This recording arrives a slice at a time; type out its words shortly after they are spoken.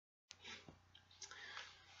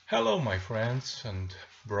Hello, my friends and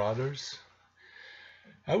brothers.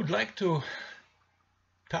 I would like to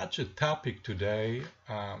touch a topic today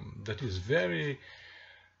that is very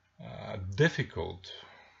difficult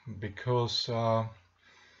because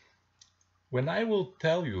when I will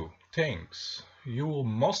tell you things, you will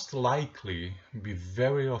most likely be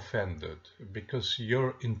very offended because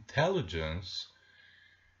your intelligence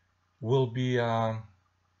will be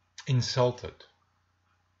insulted.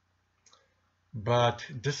 But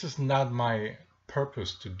this is not my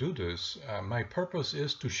purpose to do this. My purpose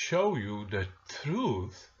is to show you the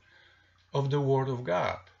truth of the Word of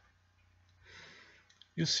God.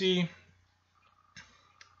 You see,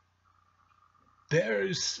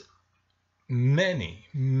 there's many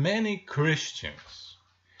Christians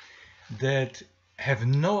that have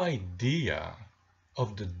no idea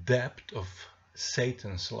of the depth of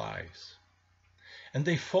Satan's lies, and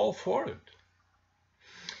they fall for it.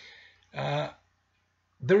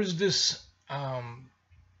 There's this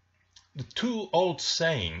the two old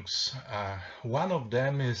sayings. One of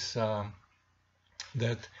them is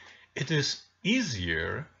that it is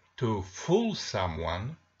easier to fool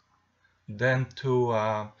someone than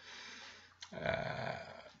to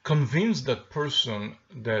convince that person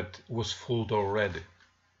that was fooled already.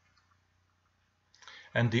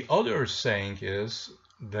 And the other saying is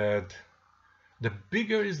that the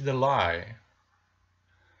bigger is the lie,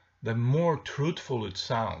 the more truthful it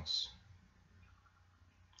sounds.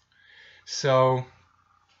 So,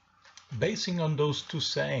 basing on those two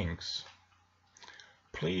sayings,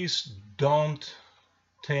 please don't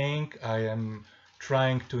think I am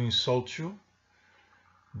trying to insult you,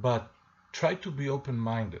 but try to be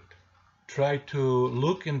open-minded. Try to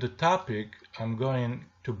look in the topic I'm going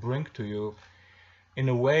to bring to you in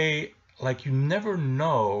a way like you never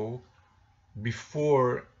know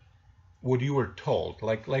before what you were told,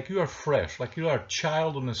 like you are fresh, like you are a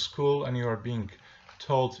child in a school and you are being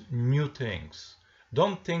told new things.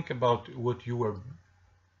 Don't think about what you were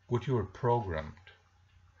programmed,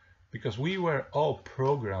 because we were all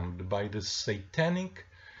programmed by the satanic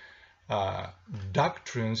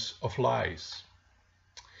doctrines of lies.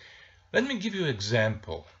 Let me give you an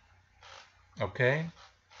example, okay?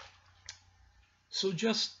 So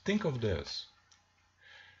just think of this.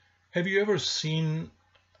 Have you ever seen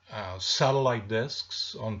satellite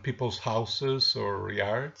discs on people's houses or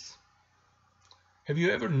yards? Have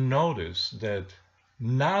you ever noticed that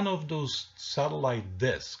none of those satellite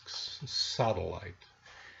discs,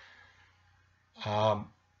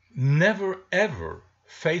 never ever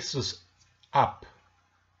faces up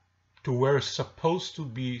to where it's supposed to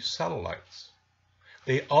be satellites?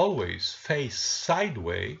 They always face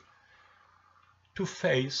sideways to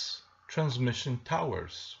face transmission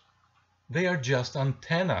towers. They are just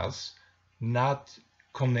antennas, not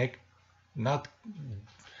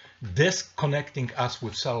disconnecting us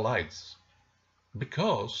with satellites,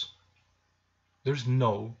 because there's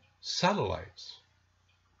no satellites.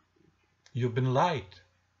 You've been lied.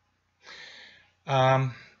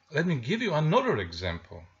 Let me give you another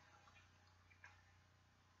example.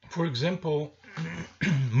 For example,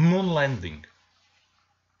 moon landing.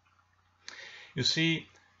 You see,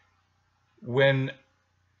 when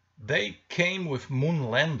they came with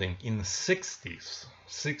moon landing in the 60s,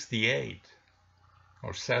 68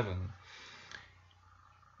 or 7,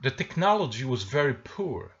 the technology was very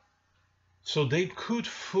poor. So they could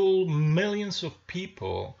fool millions of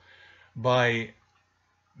people by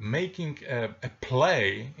making a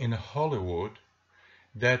play in Hollywood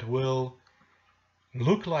that will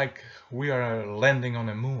look like we are landing on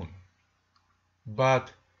a moon.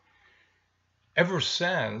 But ever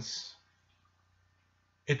since,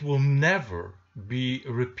 it will never be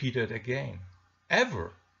repeated again,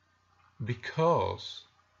 ever, because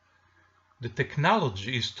the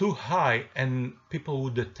technology is too high and people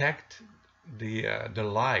will detect the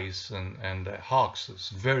lies and the hoaxes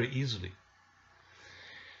very easily.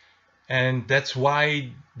 And that's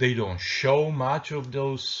why they don't show much of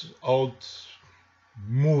those old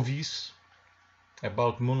movies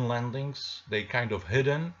about moon landings. They kind of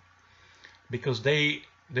hidden because they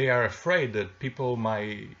are afraid that people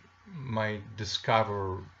might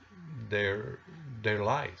discover their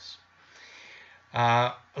lies.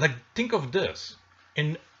 Like, think of this.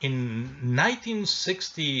 In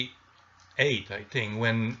 1968, I think,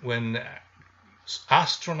 when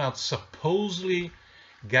astronauts supposedly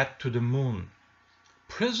got to the moon,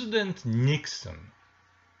 President Nixon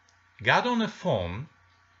got on a phone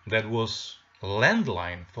that was a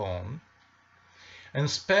landline phone and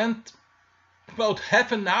spent about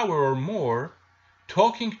half an hour or more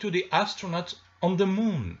talking to the astronauts on the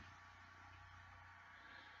moon.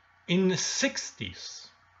 In the 60s,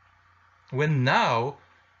 When now,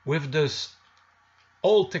 with this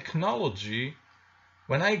old technology,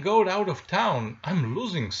 when I go out of town, I'm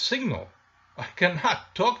losing signal. I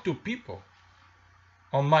cannot talk to people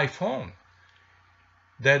on my phone.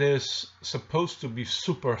 That is supposed to be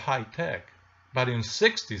super high tech. But in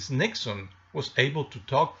 60s, Nixon was able to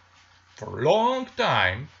talk for a long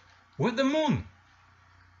time with the moon.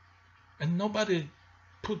 And nobody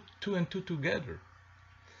put two and two together.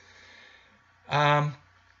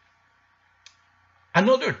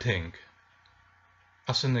 Another thing,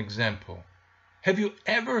 as an example, have you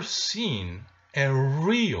ever seen a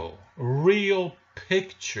real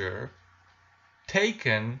picture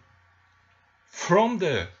taken from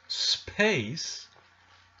the space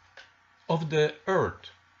of the Earth?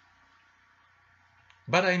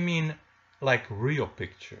 But I mean like real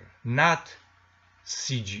picture, not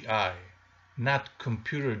CGI, not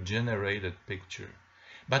computer generated picture,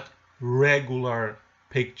 but regular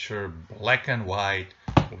picture, black and white,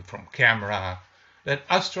 from camera, that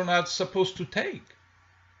astronauts supposed to take,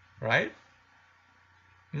 right?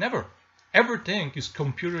 Never. Everything is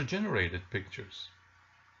computer generated pictures.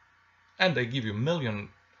 And they give you a million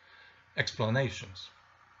explanations.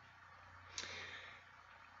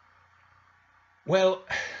 Well,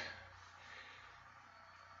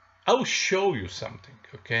 I'll show you something,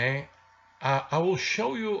 okay? I will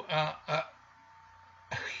show you a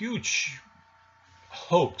huge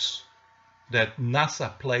hoax that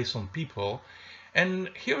NASA plays on people, and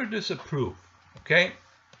here it is a proof, okay?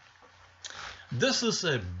 This is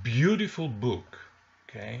a beautiful book,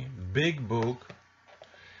 okay? Big book,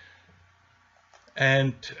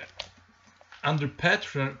 and under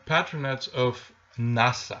patronage of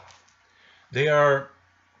NASA. They are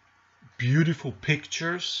beautiful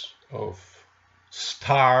pictures of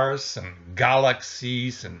stars and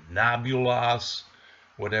galaxies and nebulas,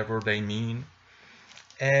 whatever they mean.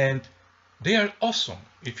 And they are awesome.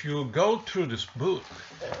 If you go through this book,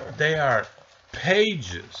 there are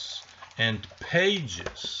pages and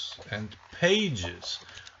pages and pages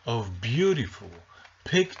of beautiful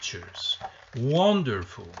pictures,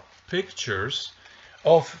 wonderful pictures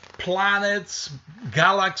of planets,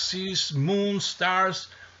 galaxies, moons, stars.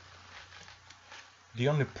 The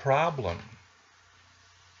only problem,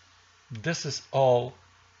 this is all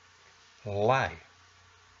lie.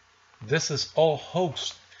 This is all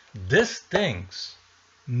hoax. These things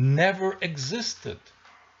never existed.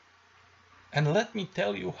 And let me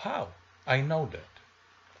tell you how I know that.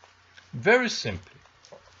 Very simply.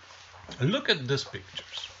 Look at these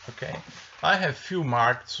pictures, okay? I have few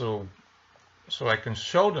marked so I can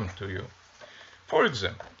show them to you. For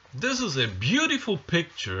example, this is a beautiful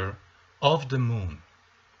picture of the moon,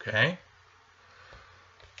 okay?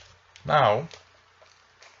 Now,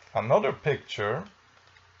 another picture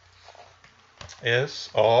is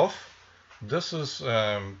of, this is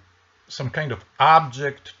some kind of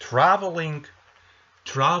object traveling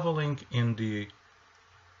in the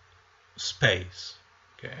space,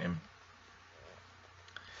 okay?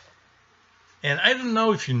 And I don't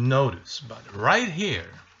know if you notice, but right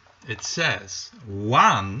here it says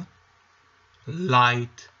 1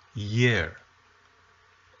 light year.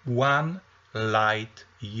 1 light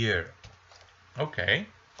year. Okay.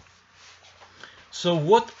 So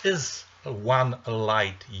what is 1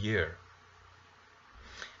 light year?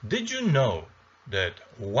 Did you know that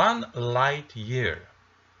 1 light year,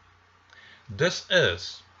 this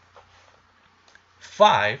is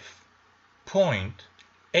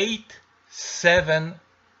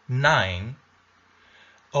 5.879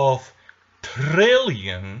 of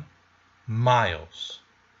trillion miles.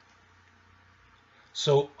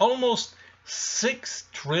 So almost 6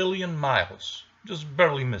 trillion miles, just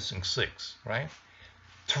barely missing 6, right?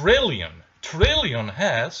 Trillion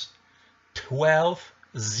has 12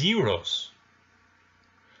 zeros.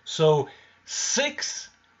 So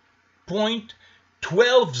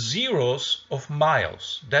 6.12 zeros of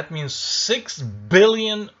miles. That means 6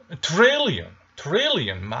 billion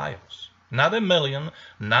trillion miles. Not a million,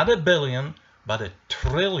 not a billion, but a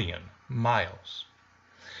trillion miles.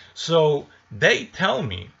 So they tell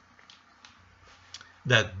me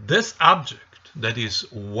that this object that is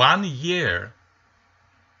 1 year,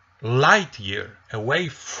 light year away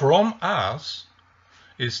from us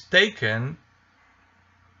is taken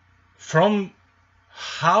from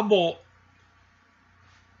Hubble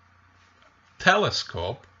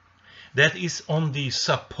telescope that is on the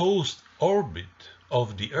supposed orbit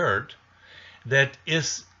of the Earth, that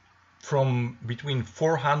is from between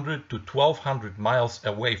 400 to 1200 miles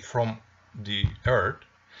away from the Earth,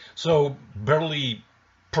 so barely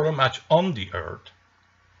pretty much on the Earth,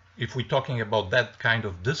 if we're talking about that kind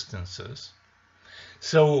of distances,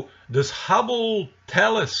 So this Hubble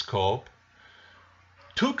telescope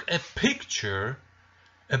took a picture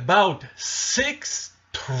about 6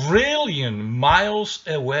 trillion miles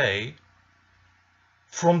away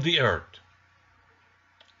from the Earth.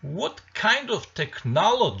 What kind of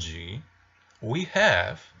technology we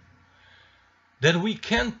have that we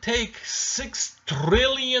can take 6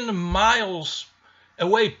 trillion miles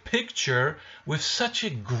away picture with such a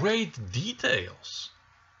great details,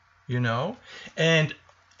 you know? And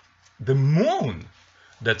the moon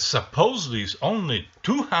that supposedly is only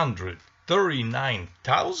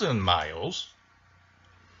 239,000 miles,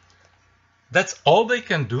 that's all they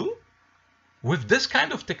can do? With this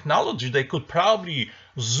kind of technology, they could probably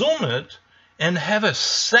zoom it and have a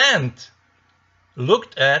sand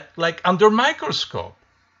looked at like under microscope.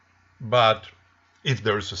 But if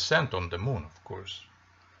there is a sand on the moon, of course.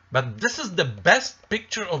 But this is the best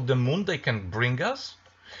picture of the moon they can bring us.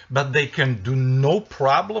 But they can do no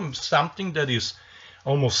problem something that is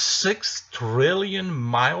almost 6 trillion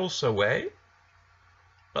miles away.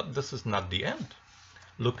 But this is not the end.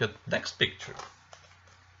 Look at next picture.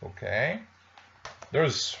 Okay.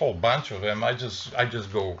 There's a whole bunch of them. I just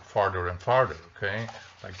go farther and farther, okay?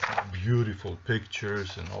 Like beautiful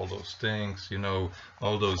pictures and all those things, you know,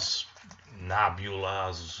 all those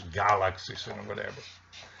nebulas, galaxies and whatever.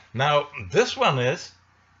 Now, this one is,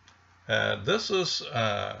 this is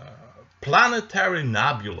planetary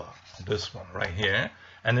nebula, this one right here,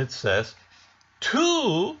 and it says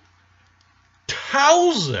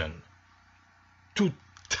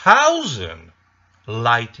 2,000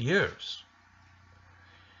 light years.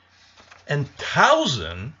 And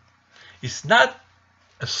 1,000 is not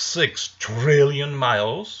 6 trillion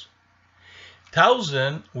miles.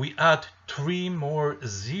 1,000, we add 3 more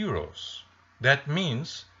zeros. That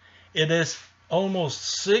means it is almost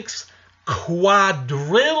 6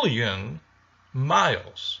 quadrillion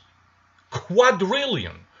miles.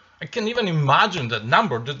 Quadrillion. I can't even imagine that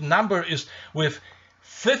number. That number is with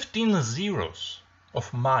 15 zeros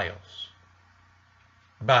of miles.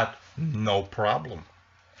 But no problem.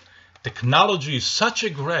 Technology is such a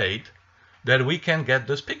great that we can get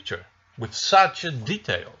this picture with such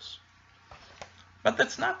details. But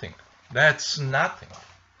that's nothing. That's nothing.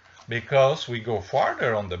 Because we go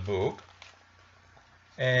farther on the book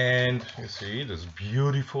and you see this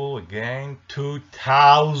beautiful again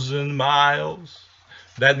 2,000 miles.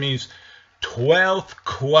 That means 12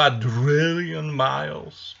 quadrillion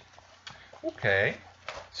miles. Okay,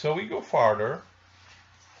 so we go farther.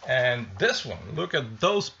 And this one, look at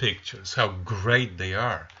those pictures, how great they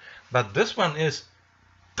are. But this one is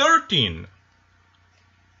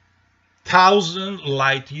 13,000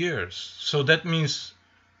 light years. So that means,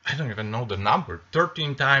 I don't even know the number,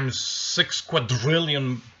 13 times 6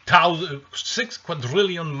 quadrillion, 6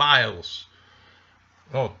 quadrillion miles.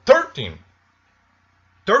 Oh, 13.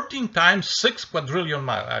 13 times 6 quadrillion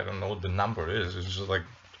miles. I don't know what the number is. It's just like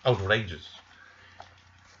outrageous.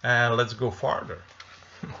 And let's go farther.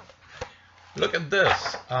 Look at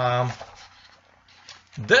this.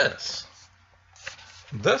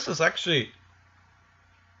 This is actually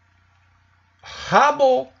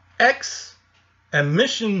Hubble X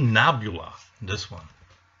emission nebula. This one,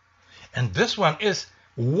 and this one is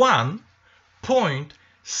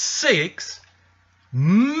 1.6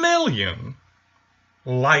 million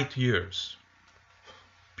light years.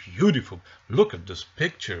 Beautiful. Look at this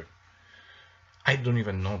picture. I don't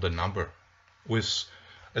even know the number. With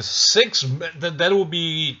a 6, that will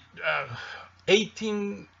be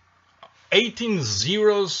 18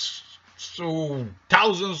 zeros, so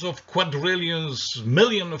thousands of quadrillions,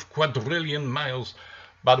 million of quadrillion miles.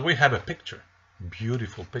 But we have a picture,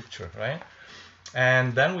 beautiful picture, right?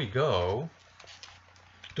 And then we go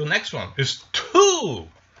to the next one. Is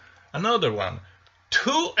another one,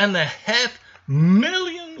 2.5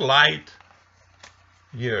 million light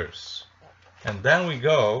years. And then we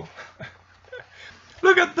go.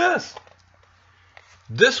 Look at this.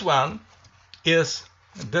 This one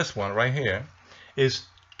right here is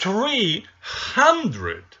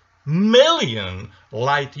 300 million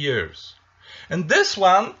light years. And this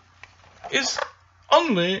one is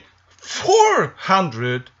only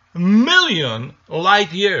 400 million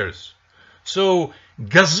light years. So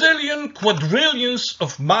gazillion, quadrillions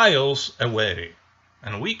of miles away.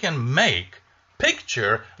 And we can make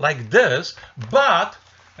picture like this, but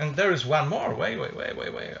and there is one more. Wait.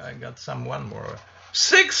 I got one more.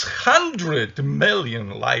 600 million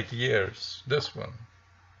light years. This one.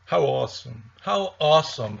 How awesome. How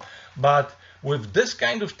awesome. But with this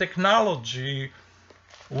kind of technology,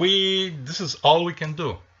 this is all we can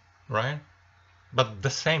do, right? But the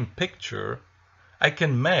same picture I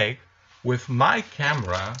can make with my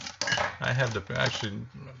camera, I have the, actually,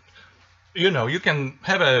 you know, you can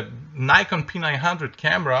have a Nikon P900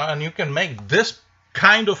 camera and you can make this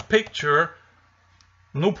kind of picture,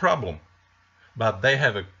 no problem. But they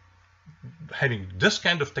have having this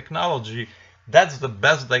kind of technology, that's the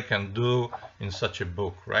best they can do in such a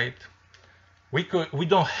book, right? We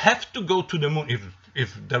don't have to go to the moon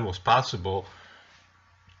if that was possible,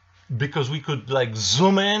 because we could like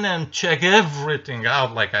zoom in and check everything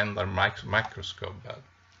out like under microscope,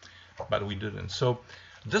 but we didn't. So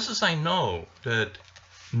this is, I know that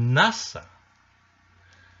NASA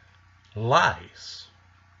lies,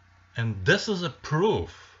 and this is a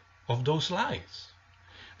proof of those lies,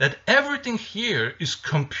 that everything here is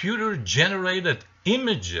computer generated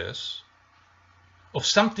images of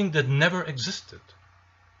something that never existed.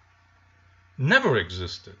 Never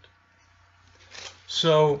existed.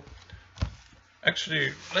 So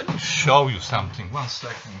actually, let me show you something. 1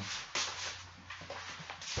 second.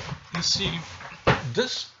 You see,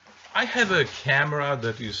 this, I have a camera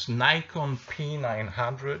that is Nikon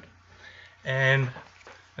P900, and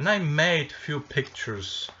I made few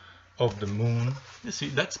pictures of the moon. You see,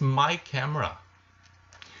 that's my camera.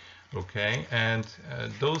 Okay, and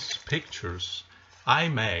those pictures I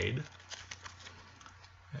made.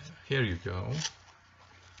 Here you go.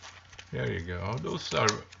 There you go. Those are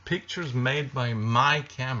pictures made by my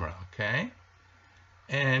camera, okay?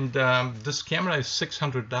 And this camera is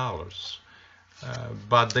 $600.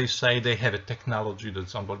 But they say they have a technology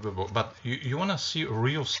that's unbelievable. But you want to see a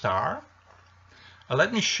real star?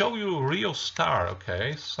 Let me show you a real star,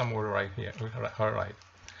 okay? Somewhere right here. All right.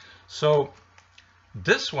 So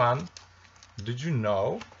this one, did you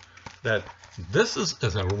know that this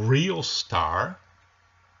is a real star?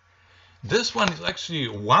 This one is actually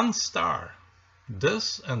one star.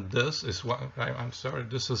 This and this is one. I'm sorry,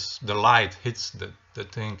 this is the light hits the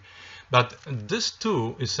thing, but this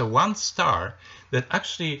too is a one star that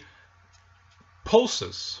actually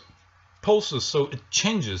pulses, so it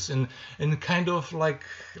changes in kind of like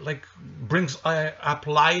brings up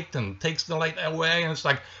light and takes the light away, and it's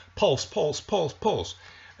like pulse.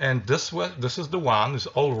 And this is the one, is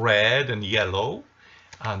all red and yellow,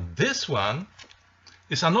 and this one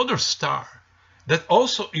is another star that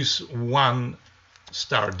also is one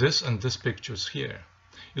star. This and this pictures here,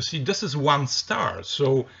 you see, this is one star.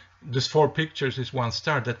 So this 4 pictures is one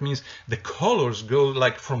star. That means the colors go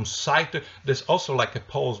like from side to, there's also like a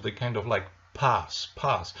pulse. They kind of like pass.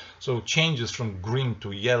 So it changes from green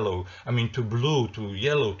to yellow, I mean to blue to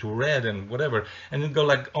yellow to red and whatever, and it go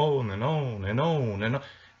like on and on and on and on.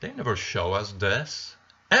 They never show us this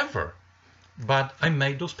ever, but I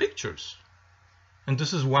made those pictures, and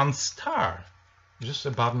this is one star just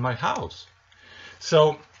above my house.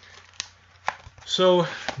 So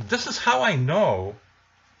this is how I know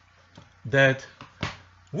that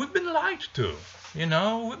we've been lied to. You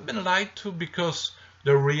know, we've been lied to, because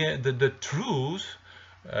the truth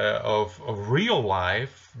of real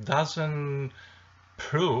life doesn't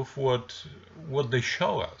prove what they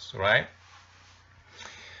show us, right?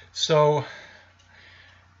 So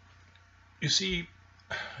you see,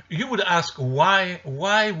 you would ask, why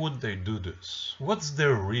would they do this? What's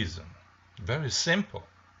their reason? Very simple.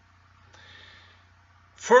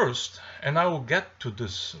 First, and I will get to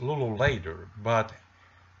this a little later, but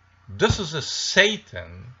this is a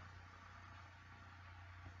Satan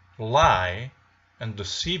lie and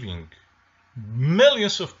deceiving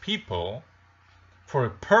millions of people for a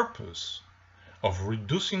purpose of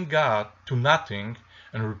reducing God to nothing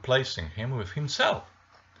and replacing him with himself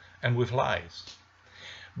and with lies.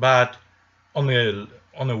 But on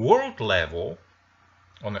a world level,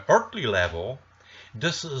 on an earthly level,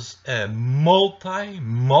 this is a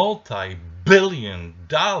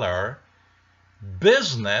multi-billion-dollar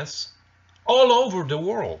business all over the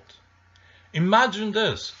world. Imagine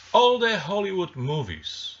this, all the Hollywood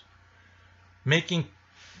movies, making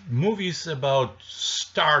movies about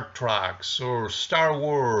Star Trek or Star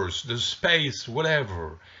Wars, the space,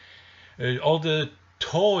 whatever, all the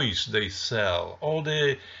toys they sell, all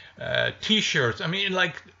the t-shirts, I mean,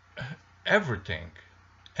 like everything.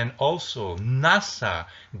 And also NASA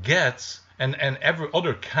gets, and every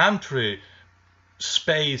other country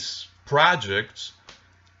space projects,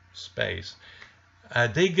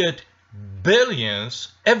 they get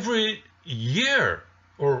billions every year,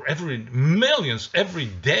 or every millions every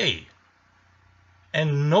day,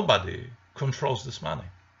 and nobody controls this money.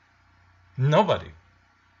 Nobody,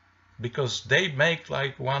 because they make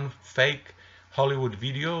like one fake Hollywood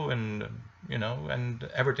video, and you know, and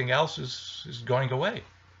everything else is going away.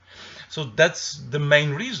 So that's the main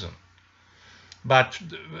reason.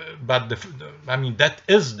 I mean, that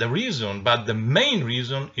is the reason, but the main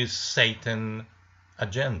reason is Satan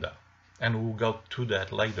agenda, and we'll go to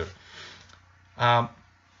that later.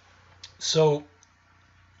 So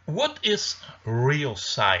what is real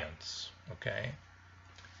science? Okay,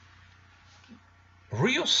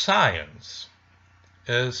 real science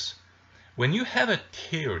is when you have a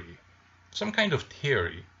theory, some kind of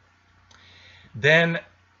theory, then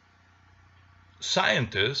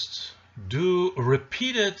scientists do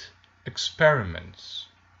repeated experiments,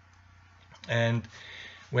 and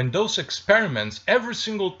when those experiments, every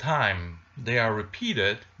single time they are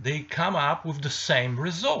repeated, they come up with the same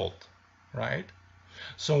result, right?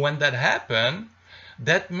 So when that happens,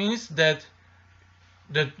 that means that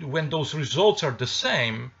when those results are the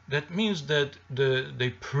same, that means that they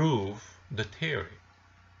prove the theory.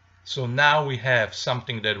 So now we have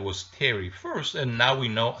something that was theory first, and now we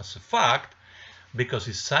know as a fact because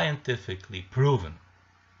it's scientifically proven.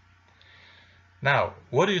 Now,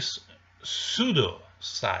 what is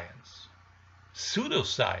pseudoscience?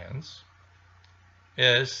 Pseudoscience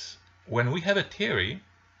is when we have a theory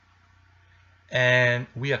and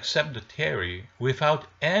we accept the theory without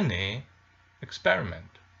any experiment.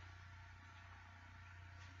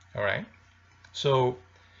 All right? So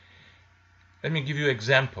let me give you an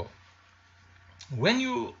example. When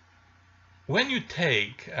you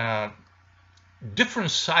take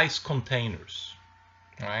different size containers,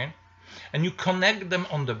 right, and you connect them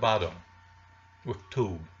on the bottom with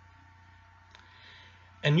tube,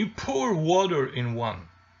 and you pour water in one,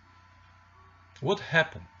 what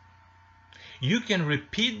happens? You can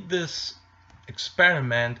repeat this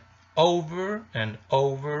experiment over and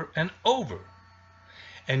over and over,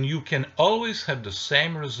 and you can always have the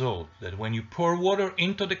same result, that when you pour water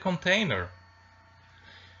into the container,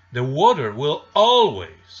 the water will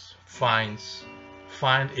always find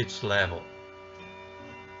its level.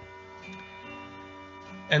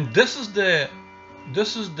 And this is the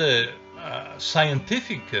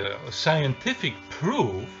scientific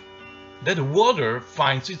proof that water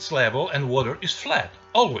finds its level and water is flat,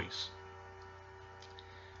 always.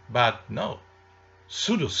 But no,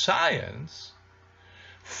 pseudoscience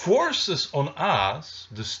forces on us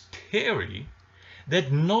this theory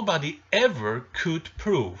that nobody ever could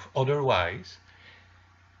prove otherwise,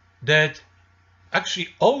 that actually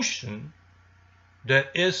ocean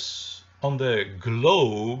that is on the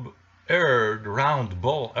globe, Earth, round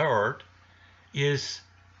ball Earth, is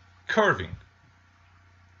curving.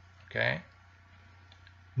 Okay?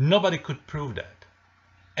 Nobody could prove that,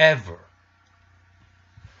 ever.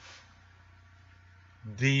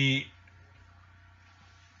 The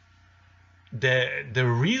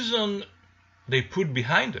reason they put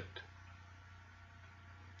behind it,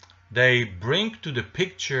 they bring to the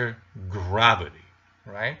picture gravity,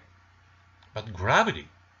 right? But gravity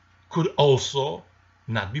could also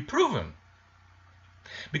not be proven.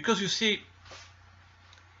 Because you see,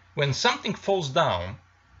 when something falls down,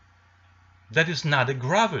 that is not a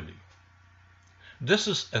gravity. This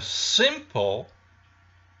is a simple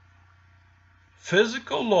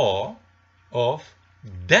physical law of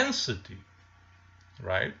density,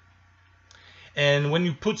 right? And when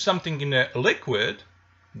you put something in a liquid,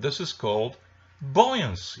 this is called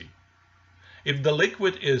buoyancy. If the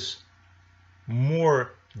liquid is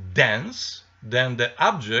more dense, then the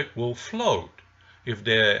object will float. If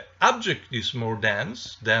the object is more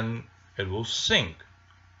dense, then it will sink.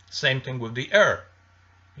 Same thing with the air.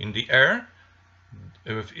 In the air,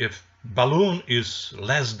 if balloon is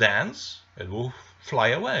less dense, it will fly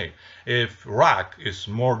away. If rock is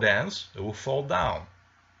more dense, it will fall down.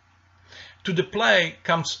 To the play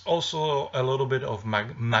comes also a little bit of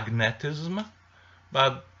magnetism,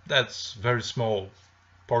 but that's very small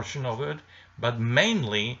portion of it. But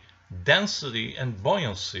mainly density and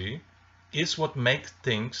buoyancy is what makes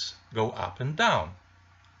things go up and down.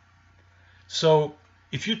 So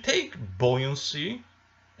if you take buoyancy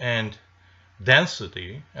and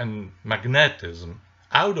density and magnetism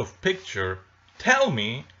out of picture, tell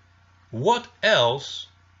me what else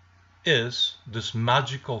is this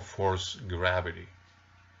magical force, gravity?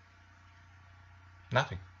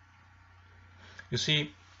 Nothing. You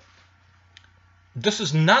see, this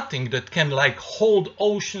is nothing that can like hold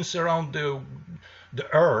oceans around the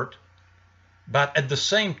earth, but at the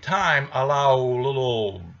same time allow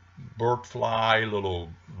little bird fly, little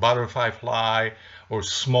butterfly fly, or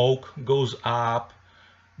smoke goes up,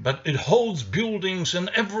 but it holds buildings and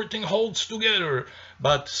everything holds together,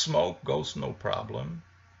 but smoke goes no problem,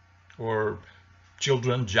 or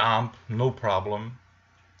children jump, no problem,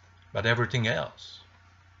 but everything else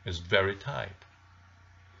is very tight.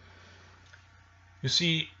 You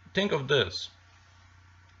see, think of this.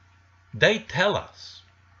 They tell us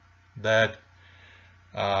that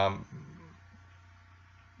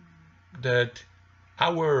that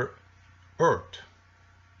our Earth,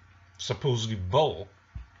 supposedly ball,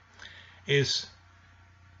 is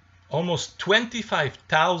almost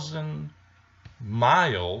 25,000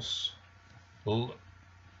 miles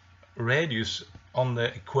radius on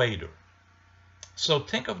the equator. So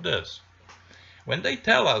think of this. When they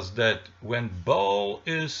tell us that when ball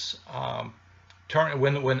is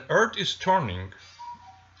when Earth is turning,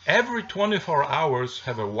 every 24 hours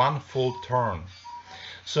have a one full turn.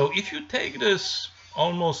 So if you take this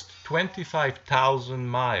almost 25,000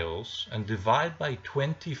 miles and divide by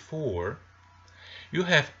 24, you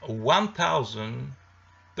have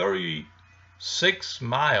 1,036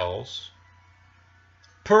 miles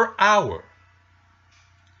per hour.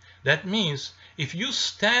 That means if you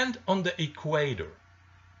stand on the equator,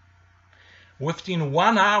 within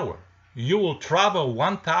 1 hour, you will travel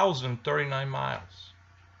 1,039 miles.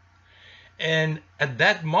 And at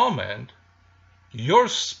that moment, your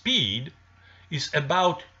speed is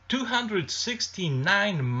about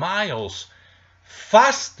 269 miles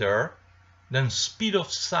faster than speed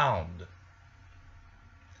of sound.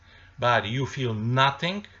 But you feel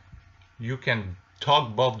nothing. You can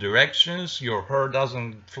talk both directions. Your hair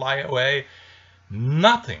doesn't fly away.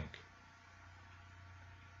 Nothing.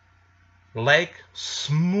 Lake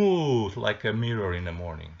smooth like a mirror in the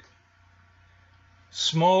morning.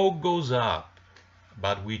 Smoke goes up,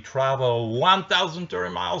 but we travel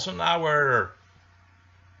 1,030 miles an hour.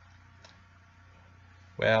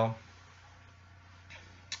 Well,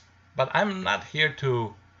 but I'm not here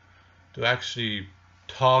to actually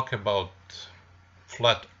talk about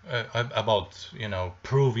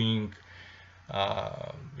proving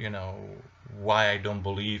why I don't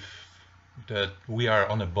believe that we are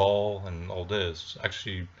on a ball and all this.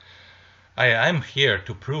 Actually, I'm here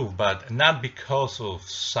to prove, but not because of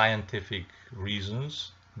scientific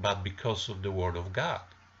reasons, but because of the Word of God.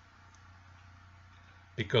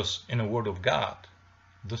 Because in the Word of God,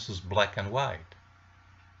 this is black and white.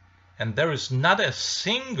 And there is not a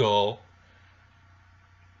single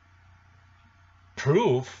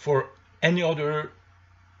proof for any other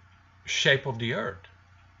shape of the earth.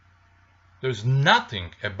 There's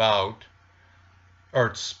nothing about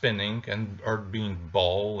Earth spinning and Earth being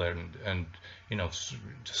ball and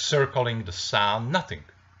circling the sun.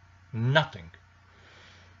 Nothing.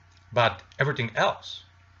 But everything else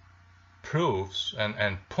proves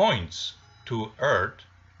and points to Earth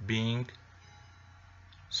being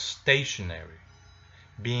stationary,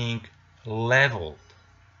 being leveled,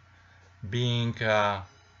 being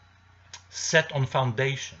set on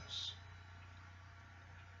foundations.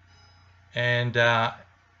 And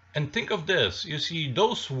think of this. You see,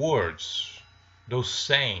 those words, those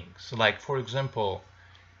sayings, like for example,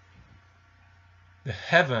 the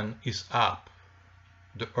heaven is up,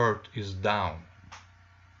 the earth is down.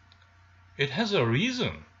 It has a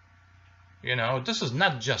reason. This is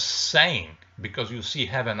not just saying because you see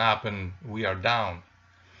heaven up and we are down.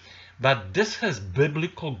 But this has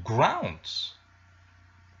biblical grounds.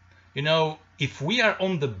 If we are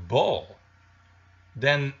on the ball,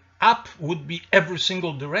 then up would be every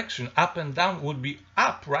single direction. Up and down would be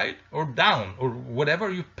up, right? Or down, or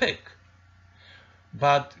whatever you pick.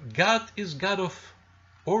 But God is God of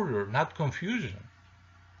order, not confusion.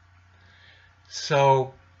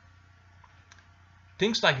 So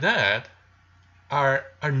things like that are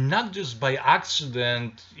not just by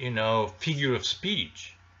accident, figure of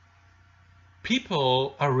speech.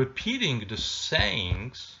 People are repeating the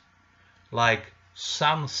sayings like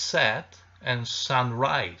sunset and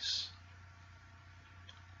sunrise.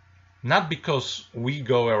 Not because we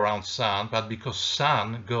go around sun, but because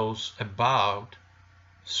sun goes about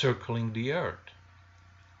circling the earth,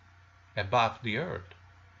 above the earth.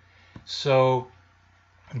 So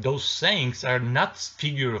those sayings are not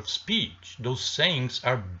figure of speech. Those sayings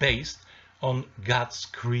are based on God's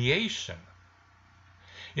creation.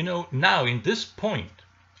 Now in this point,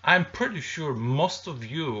 I'm pretty sure most of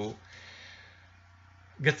you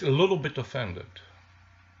get a little bit offended,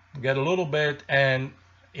 get a little bit, and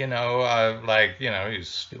he's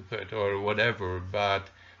stupid or whatever, but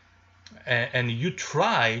and you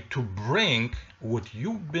try to bring what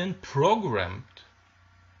you've been programmed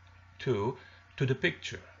to the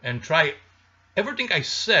picture, and try everything I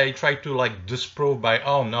say, try to disprove by,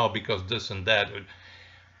 oh no, because this and that.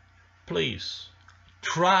 Please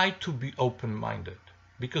try to be open-minded,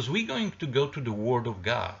 because we're going to go to the Word of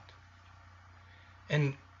God.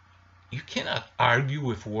 And you cannot argue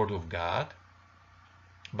with Word of God,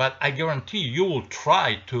 but I guarantee you will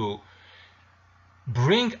try to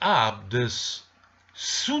bring up this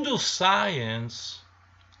pseudoscience,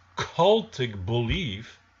 cultic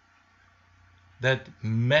belief that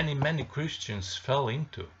many Christians fell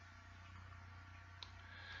into.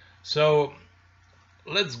 So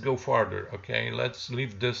let's go further, okay? Let's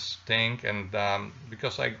leave this thing, and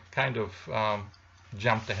because I kind of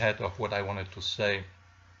jumped ahead of what I wanted to say.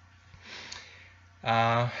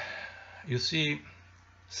 You see,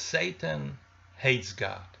 Satan hates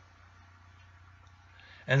God,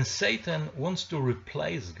 and Satan wants to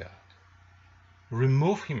replace God,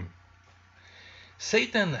 remove him.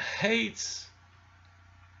 Satan hates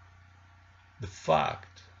the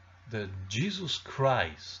fact that Jesus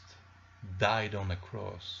Christ died on the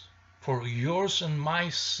cross for yours and my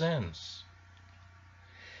sins.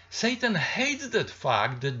 Satan hates that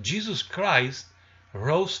fact that Jesus Christ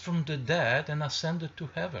rose from the dead and ascended to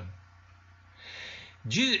heaven.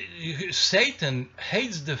 Satan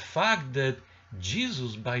hates the fact that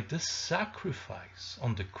Jesus, by this sacrifice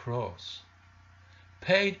on the cross,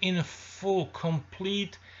 paid in full,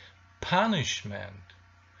 complete punishment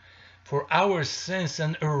for our sins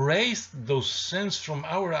and erased those sins from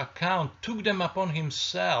our account, took them upon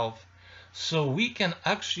himself, so we can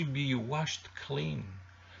actually be washed clean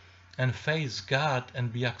and face God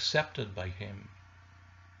and be accepted by him.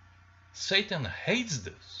 Satan hates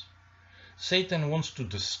this. Satan wants to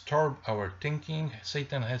disturb our thinking.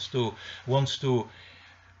 Satan wants to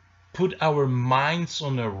put our minds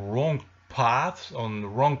on a wrong path, on the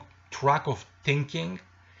wrong track of thinking,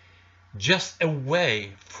 just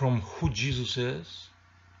away from who Jesus is,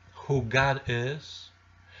 who God is,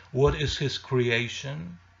 what is his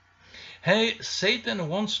creation. Hey, Satan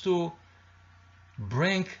wants to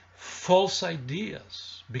bring false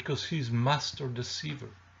ideas because he's master deceiver.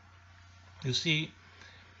 You see,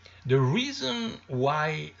 the reason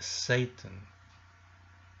why Satan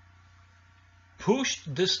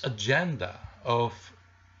pushed this agenda of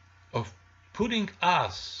putting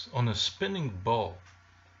us on a spinning ball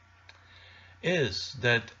is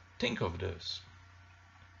that, think of this,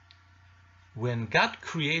 when God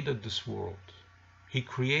created this world, he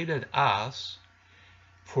created us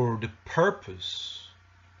for the purpose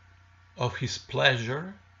of his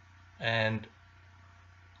pleasure, and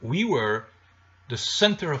we were the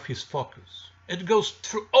center of his focus. It goes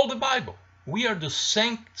through all the Bible. We are the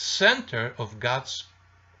center of God's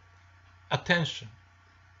attention.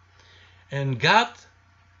 And God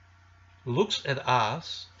looks at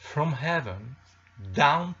us from heaven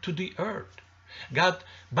down to the earth.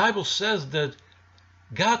 Bible says that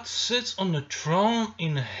God sits on the throne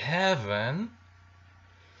in heaven,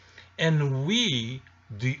 and we,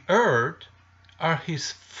 the earth, are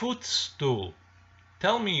his footstool.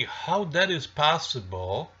 Tell me how that is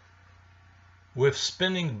possible with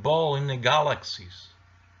spinning ball in the galaxies.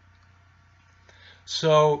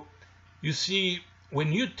 So, you see,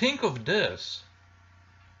 when you think of this,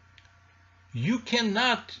 you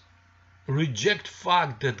cannot reject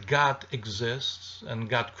fact that God exists and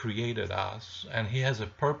God created us and he has a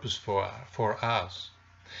purpose for us.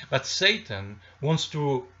 But Satan wants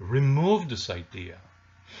to remove this idea.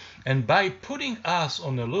 And by putting us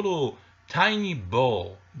on a little tiny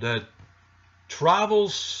ball that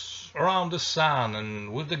travels around the sun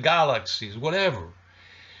and with the galaxies, whatever,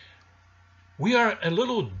 we are a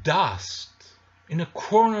little dust in a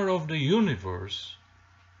corner of the universe,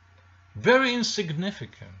 very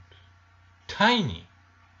insignificant, tiny,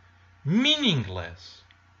 meaningless.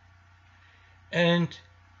 And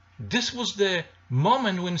this was the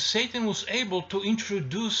moment when Satan was able to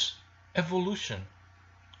introduce evolution.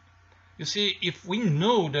 You see, if we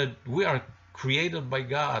know that we are created by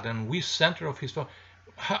God and we center of his thought,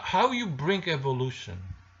 how you bring evolution?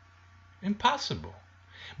 Impossible.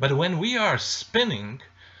 But when we are spinning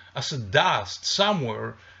as a dust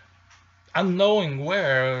somewhere, unknowing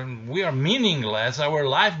where, we are meaningless, our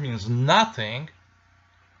life means nothing,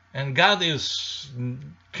 and God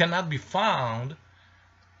cannot be found,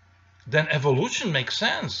 then evolution makes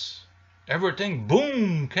sense. Everything,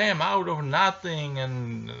 boom, came out of nothing,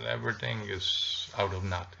 and everything is out of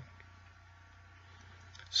nothing.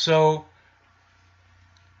 So,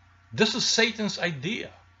 this is Satan's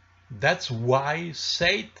idea. That's why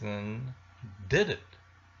Satan did it.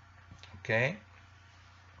 Okay?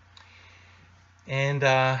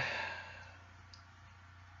 And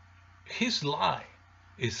his lie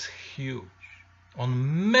is huge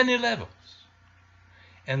on many levels.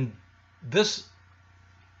 And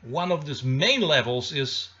one of these main levels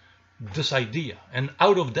is this idea. And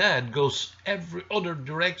out of that goes every other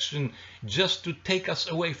direction just to take us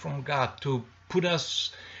away from God, to put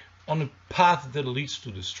us on a path that leads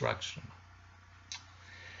to destruction.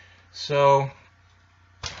 So,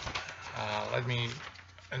 Let me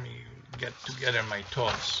get together my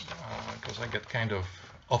thoughts because I get kind of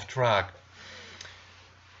off track.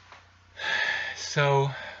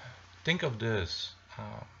 So think of this.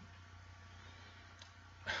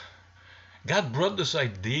 God brought this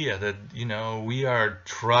idea that, you know, we are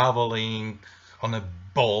traveling on a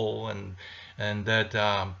ball, and that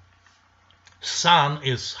sun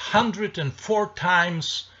is 104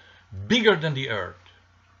 times bigger than the earth,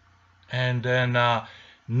 and then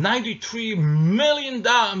 93 million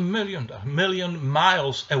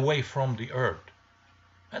miles away from the earth.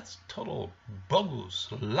 That's total bogus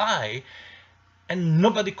lie, and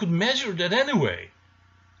nobody could measure that anyway.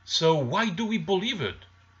 So why do we believe it?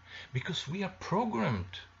 Because we are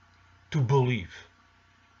programmed to believe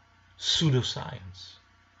pseudoscience.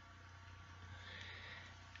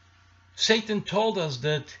 Satan told us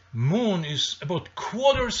that moon is about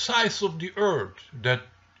quarter size of the earth, that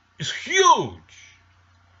is huge,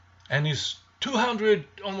 and is 200,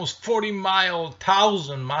 almost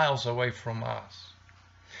 1,000 miles away from us.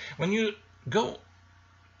 When you go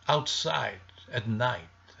outside at night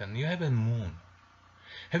and you have a moon,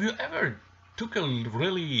 have you ever took a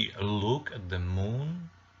look at the moon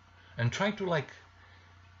and tried to, like,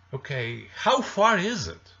 okay, how far is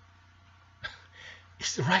it?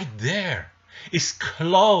 It's right there. It's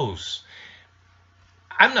close.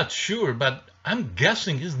 I'm not sure, but I'm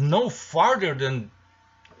guessing it's no farther than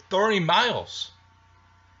 30 miles.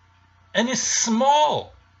 And it's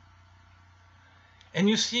small. And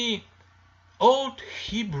you see, old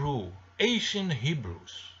Hebrew, ancient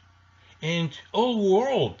Hebrews, and old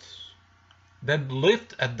worlds that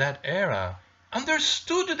lived at that era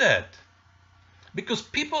understood that. Because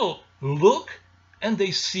people look and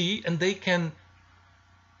they see, and they can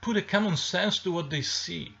put a common sense to what they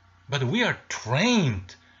see. But we are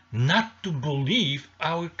trained not to believe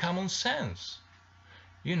our common sense.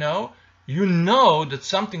 You know that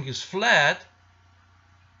something is flat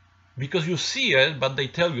because you see it, but they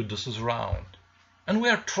tell you this is round. And we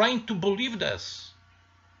are trained to believe this.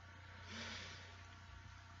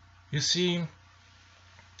 You see,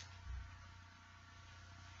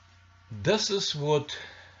 this is what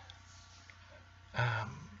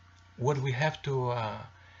we have to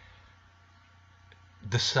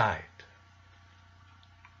decide.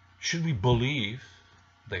 Should we believe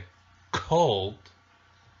the cult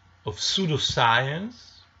of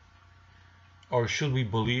pseudoscience, or should we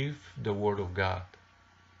believe the Word of God?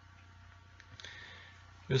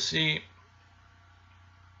 You see,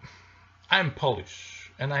 I'm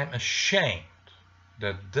Polish, and I'm ashamed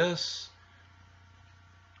that this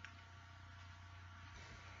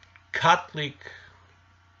Catholic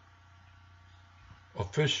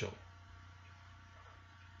official,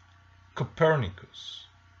 Copernicus,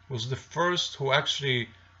 was the first who actually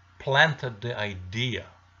planted the idea.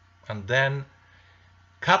 And then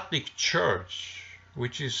Catholic Church,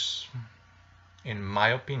 which is, in my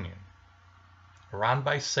opinion, run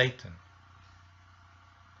by Satan,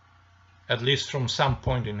 at least from some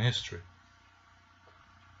point in history.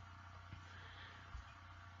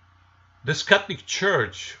 This Catholic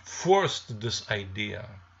Church forced this idea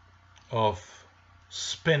of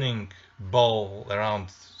spinning ball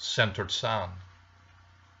around centered sun.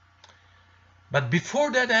 But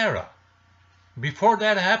before that era, before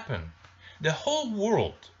that happened, the whole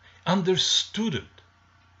world understood it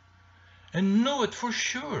and knew it for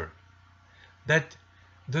sure that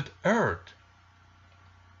Earth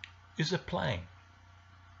is a plane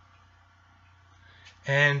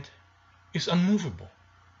and is unmovable,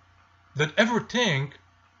 that everything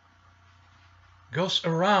goes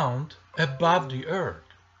around above the Earth.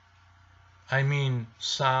 I mean,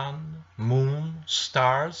 sun, moon,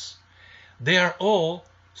 stars, they are all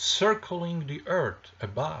circling the Earth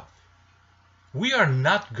above. We are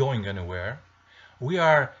not going anywhere. We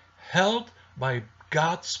are held by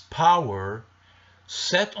God's power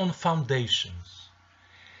set on foundations.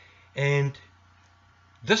 And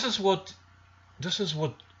this is what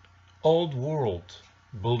old world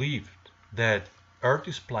believed, that Earth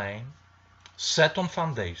is plane, set on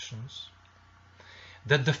foundations,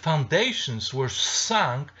 that the foundations were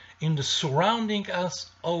sunk in the surrounding us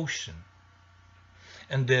ocean.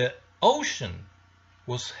 And the ocean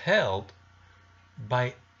was held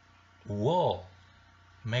by a wall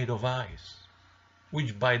made of ice,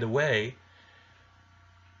 which, by the way,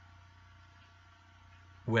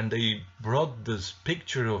 when they brought this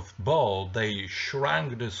picture of ball, they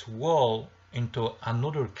shrunk this wall into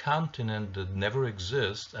another continent that never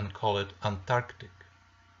exists and call it Antarctic.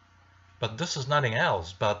 But this is nothing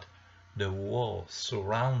else but the wall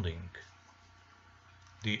surrounding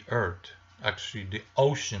the Earth, actually the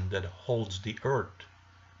ocean that holds the Earth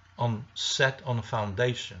set on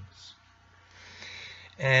foundations.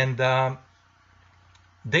 And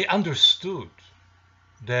they understood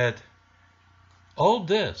that all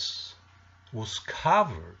this was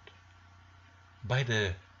covered by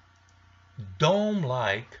the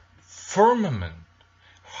dome-like firmament,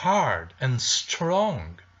 hard and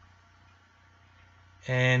strong.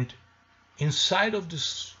 And inside of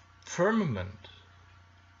this firmament,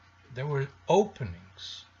 there were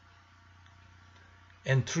openings.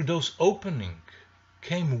 And through those openings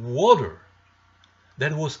came water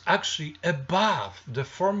that was actually above the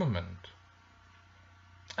firmament.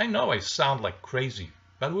 I know I sound like crazy,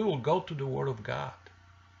 but we will go to the Word of God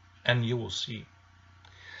and you will see.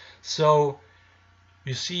 So,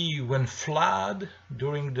 you see, when flood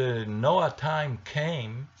during the Noah time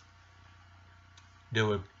came,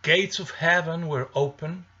 the gates of heaven were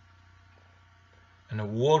open and the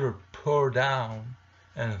water poured down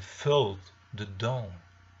and filled the dome,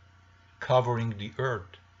 covering the earth.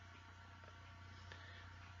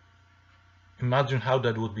 Imagine how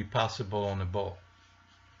that would be possible on a boat.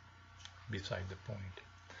 Beside the point.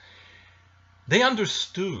 They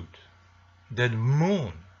understood that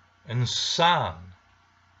moon and sun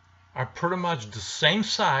are pretty much the same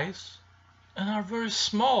size and are very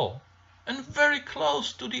small and very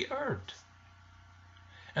close to the earth.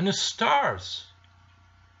 And the stars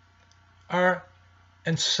are,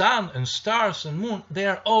 and sun and stars and moon, they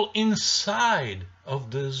are all inside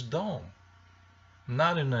of this dome,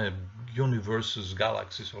 not in a universes,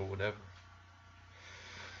 galaxies or whatever.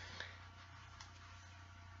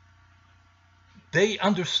 They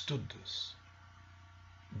understood this,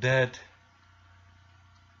 that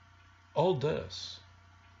all this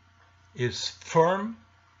is firm,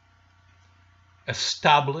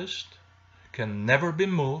 established, can never be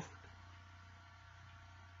moved,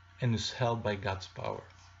 and is held by God's power.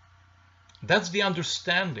 That's the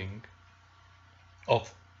understanding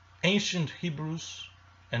of ancient Hebrews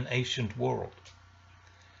and ancient world.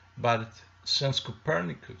 But since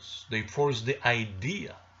Copernicus, they forced the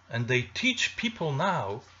idea, and they teach people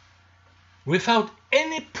now without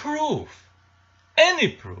any proof,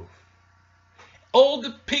 all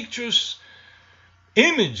the pictures,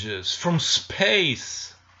 images from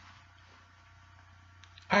space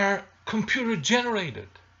are computer generated,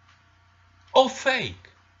 all fake.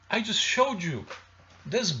 I just showed you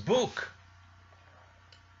this book,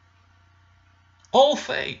 all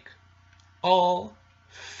fake, all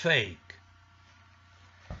fake.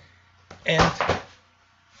 And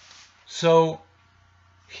so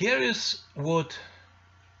here is what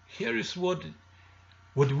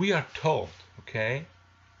we are told, okay?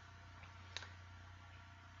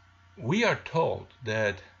 We are told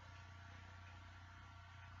that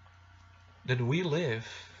we live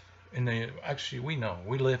in a, actually we know,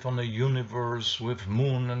 we live on a universe with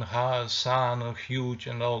moon and sun and huge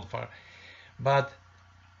and all far. But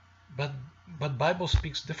Bible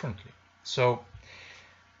speaks differently. So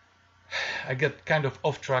I get kind of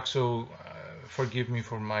off track, so forgive me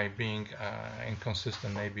for my being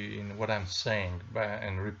inconsistent maybe in what I'm saying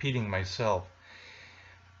and repeating myself.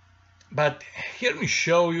 But here me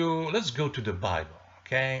show you, let's go to the Bible,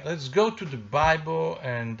 okay? Let's go to the Bible,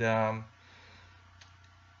 and I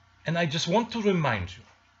just want to remind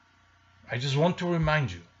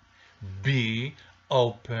you, be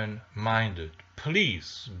open-minded.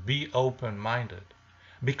 Please be open-minded,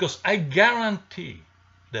 because I guarantee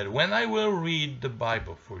that when I will read the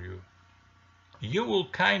Bible for you, you will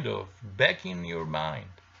kind of, back in your mind,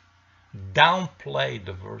 downplay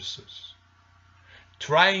the verses,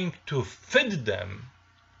 trying to fit them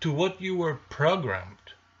to what you were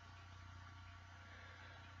programmed.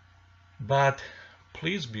 But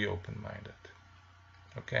please be open-minded,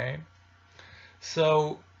 okay?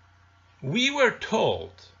 So we were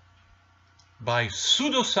told by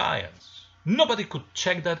pseudoscience, nobody could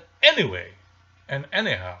check that anyway and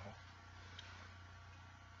anyhow,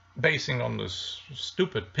 basing on this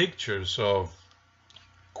stupid pictures of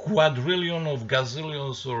quadrillion of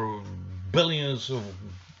gazillions or billions of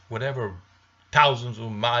whatever, thousands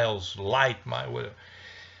of miles, light mile, whatever.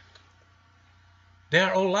 They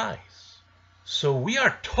are all lies. So we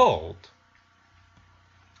are told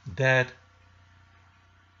that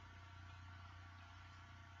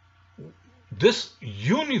this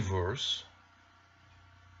universe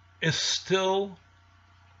is still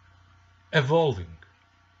evolving.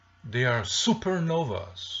 They are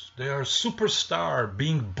supernovas. They are superstar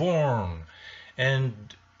being born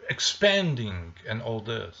and expanding and all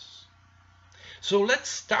this. So let's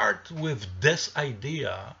start with this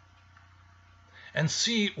idea and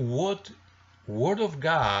see what Word of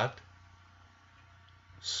God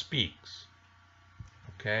speaks.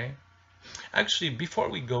 okay? Actually, before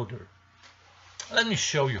we go there, let me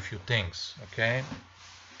show you a few things, okay?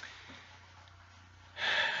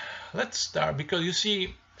 Let's start, because you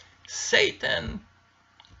see, Satan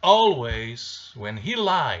always, when he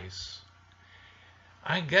lies,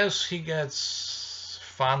 I guess he gets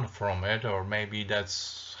fun from it, or maybe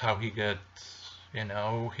that's how he gets, you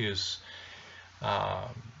know, his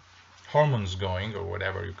hormones going, or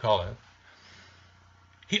whatever you call it.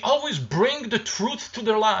 He always brings the truth to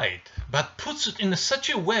the light, but puts it in such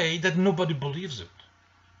a way that nobody believes it.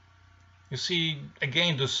 You see,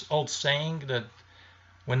 again, this old saying that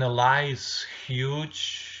when a lie is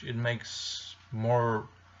huge, it makes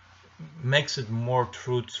it more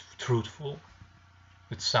truthful.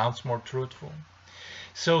 It sounds more truthful.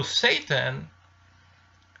 So Satan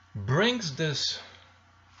brings this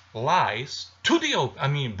lies to the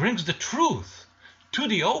open. Brings the truth to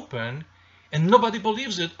the open, and nobody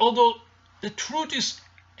believes it, although the truth is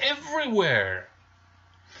everywhere.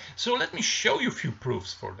 So let me show you a few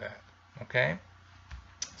proofs for that, okay?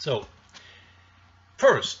 So,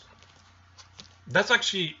 first, that's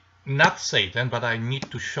actually not Satan, but I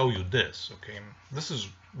need to show you this, okay? This is,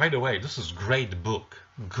 by the way, this is great book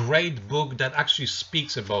that actually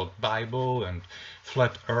speaks about Bible and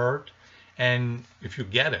flat earth, and if you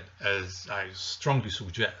get it, as I strongly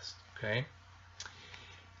suggest, okay?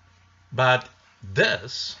 But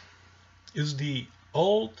this is the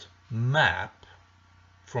old map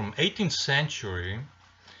from 18th century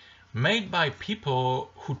made by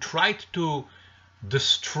people who tried to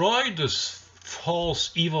destroy this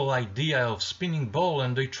false evil idea of spinning ball,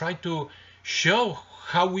 and they tried to show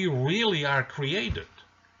how we really are created.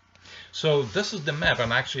 So this is the map,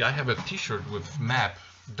 and actually I have a t-shirt with map.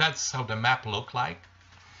 That's how the map looked like,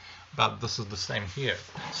 but this is the same here.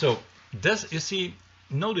 So this, you see,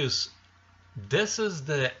 notice this is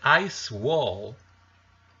the ice wall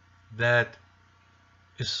that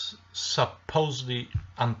is supposedly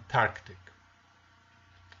Antarctic,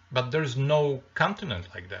 but there's no continent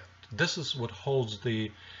like that. This is what holds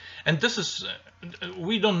the, and this is,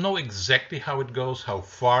 we don't know exactly how it goes, how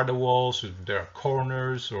far the walls, if there are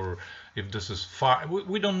corners, or if this is far.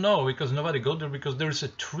 We don't know, because nobody goes there, because there's a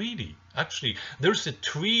treaty. Actually, there's a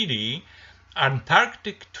treaty,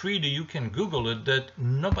 Antarctic treaty, you can Google it, that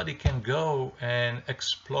nobody can go and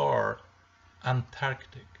explore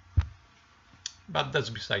Antarctic. But that's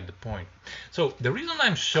beside the point. So the reason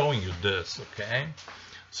I'm showing you this, okay?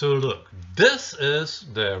 So look, this is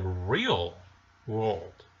the real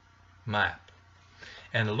world map.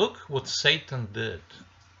 And look what Satan did,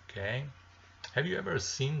 okay? Have you ever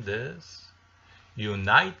seen this?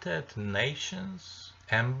 United Nations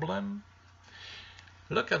emblem?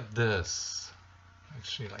 Look at this,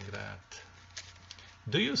 actually like that.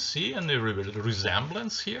 Do you see any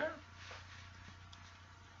resemblance here?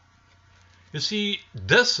 You see,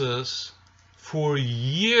 this is for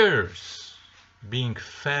years being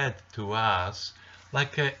fed to us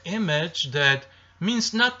like an image that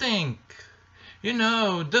means nothing. You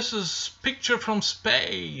know, this is picture from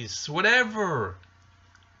space, whatever.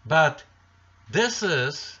 But this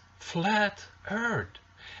is flat earth.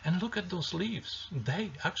 And look at those leaves. They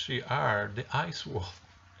actually are the ice wall.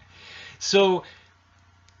 So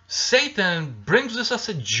Satan brings this as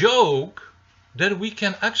a joke that we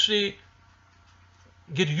can actually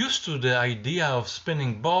get used to the idea of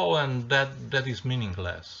spinning ball, and that is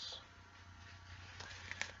meaningless.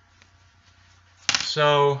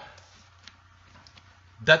 So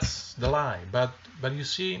that's the lie. But you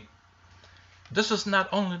see, this is not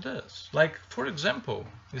only this. Like, for example,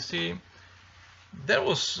 you see, there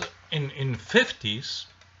was in 50s,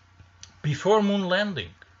 before moon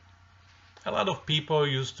landing, a lot of people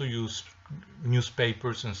used to use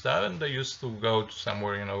newspapers and stuff, and they used to go to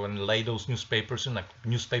somewhere, you know, and lay those newspapers in like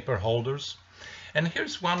newspaper holders. And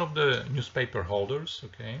here's one of the newspaper holders,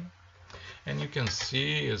 okay? And you can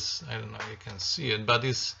see is, I don't know, you can see it, but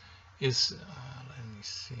is let me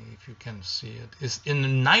see if you can see it. It's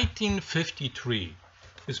in 1953.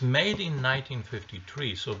 It's made in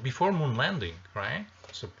 1953, so before moon landing, right?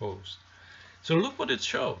 Suppose. So look what it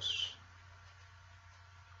shows.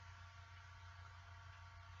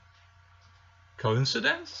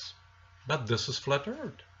 Coincidence? But this is flat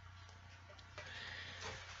earth.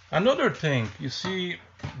 Another thing, you see,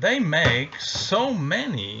 they make so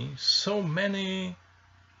many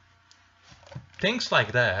things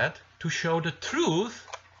like that to show the truth,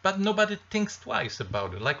 but nobody thinks twice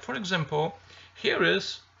about it. Like, for example, here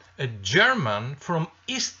is a German from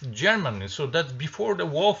East Germany, so that's before the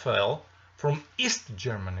wall fell, from East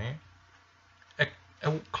Germany, a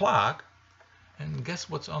clock, and guess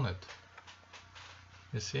what's on it?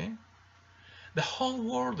 You see? The whole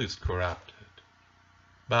world is corrupted,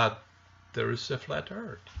 but there is a flat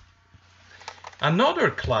earth. Another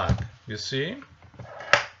clock, you see,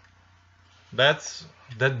 that's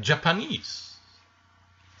that Japanese.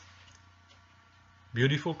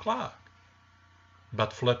 Beautiful clock,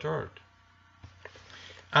 but flat earth.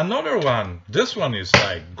 Another one, this one is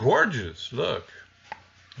like gorgeous, look.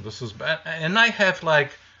 This is bad, and I have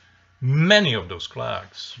like many of those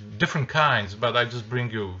clocks, different kinds, but I just bring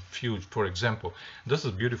you a few. For example, this is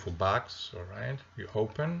a beautiful box, all right? You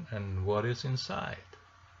open, and what is inside?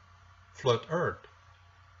 Flat earth.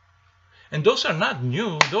 And those are not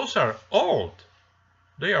new, those are old.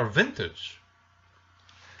 They are vintage.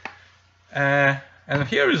 And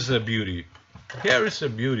here is a beauty. Here is a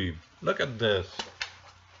beauty. Look at this.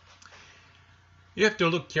 You have to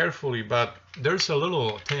look carefully, but there's a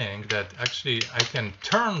little thing that actually I can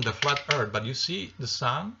turn the flat earth, but you see the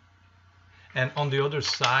sun? And on the other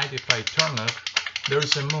side, if I turn it,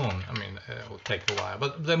 there's a moon. I mean, it will take a while,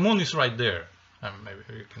 but the moon is right there.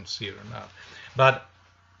 Maybe you can see it or not. But,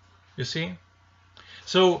 you see?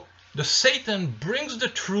 So, the Satan brings the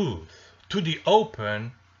truth to the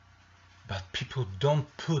open, but people don't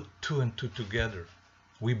put two and two together.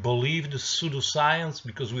 We believe the pseudoscience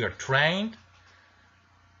because we are trained.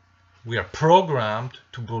 We are programmed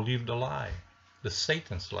to believe the lie, the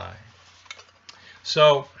Satan's lie.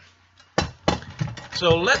 So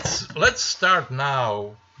let's start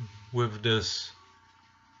now with this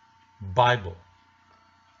Bible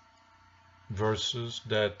verses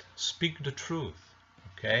that speak the truth.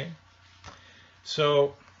 Okay,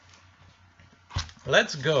 so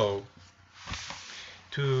let's go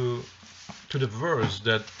to the verse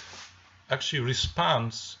that actually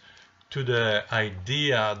responds to the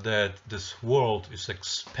idea that this world is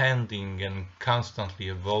expanding and constantly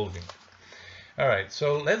evolving. All right,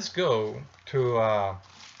 so let's go to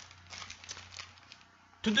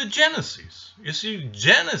the Genesis. You see,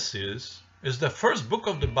 Genesis is the first book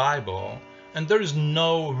of the Bible, and there is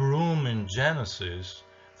no room in Genesis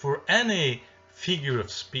for any figure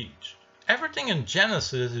of speech. Everything in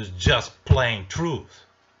Genesis is just plain truth,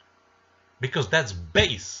 because that's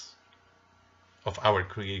base of our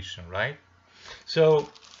creation, right? So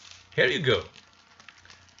here you go.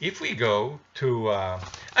 If we go to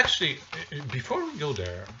actually, before we go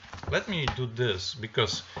there, let me do this,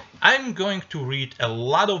 because I'm going to read a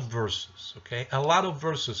lot of verses, okay? A lot of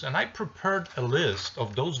verses, and I prepared a list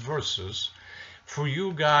of those verses for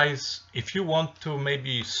you guys. If you want to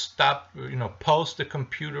maybe stop, pause the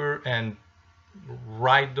computer and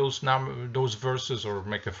write those verses, or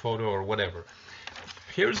make a photo or whatever.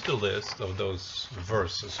 Here's the list of those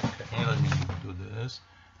verses. Okay, let me do this.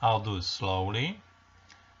 I'll do it slowly.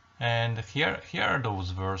 And here are those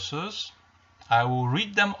verses. I will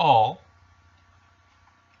read them all.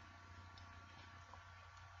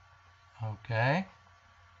 Okay.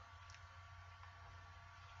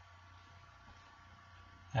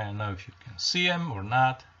 I don't know if you can see them or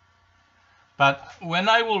not. But when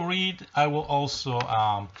I will read, I will also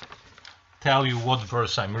tell you what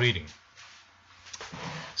verse I'm reading.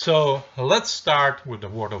 So let's start with the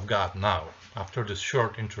Word of God now, after this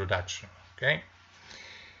short introduction, okay?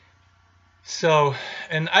 So,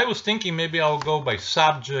 and I was thinking maybe I'll go by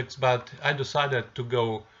subjects, but I decided to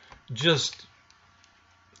go just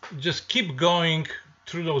keep going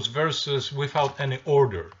through those verses without any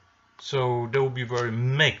order. So they will be very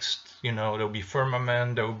mixed, there will be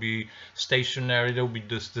firmament, there will be stationary, there will be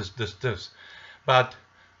this. But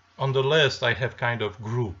on the list I have kind of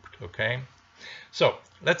grouped, okay? So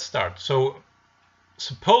let's start. So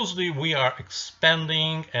supposedly we are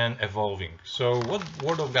expanding and evolving. So what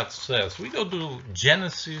Word of God says, we go to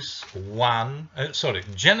Genesis 2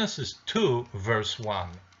 verse 1,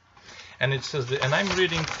 and it says that, and I'm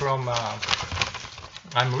reading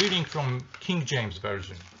from King James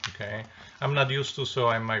Version. Okay, I'm not used to, so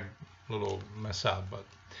I might a little mess up, but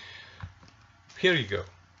here you go.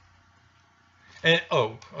 And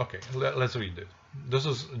okay, let's read it. This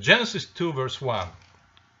is Genesis 2 verse 1.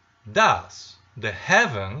 Thus the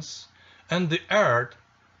heavens and the earth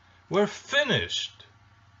were finished,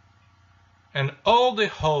 and all the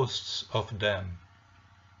hosts of them.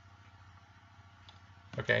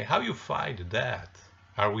 Okay, how you find that?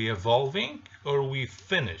 Are we evolving or are we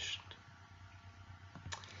finished?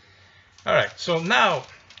 All right, so now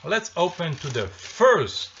let's open to the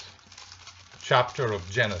first chapter of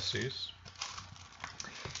Genesis,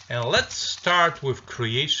 and let's start with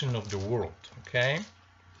creation of the world, okay?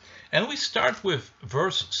 And we start with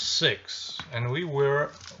verse 6, and we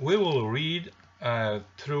will read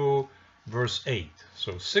through verse 8.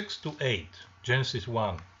 So 6 to 8, Genesis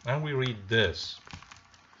 1, and we read this.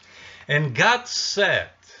 And God said,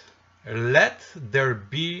 let there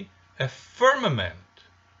be a firmament.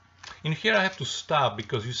 In here I have to stop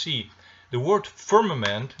because you see, the word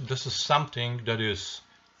firmament, this is something that is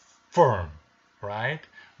firm, right?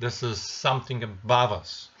 This is something above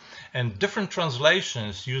us. And different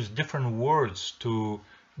translations use different words to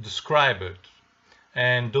describe it.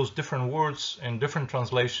 And those different words in different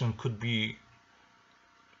translation could be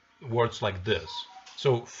words like this.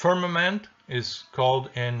 So firmament is called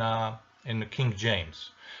in the King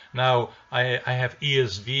James. Now I have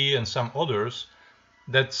ESV and some others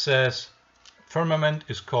that says firmament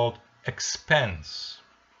is called expanse.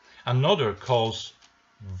 Another calls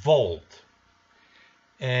vault,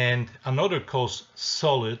 and another calls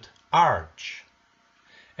solid arch,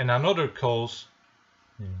 and another calls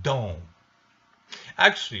dome.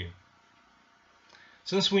 Actually,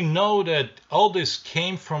 since we know that all this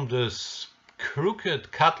came from this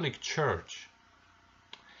crooked Catholic Church,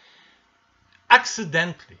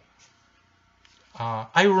 accidentally,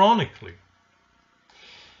 ironically,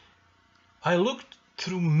 I looked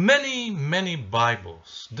through many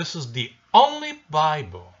Bibles. This is the only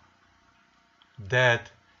Bible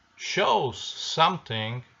that shows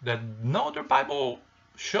something that no other Bible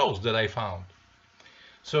shows that I found.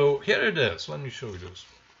 So here it is. Let me show you this.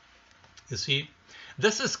 You see,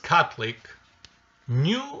 this is Catholic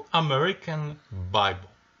New American Bible.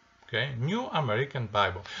 Okay, New American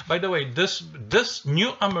Bible. By the way, this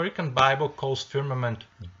New American Bible calls firmament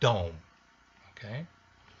dome. Okay,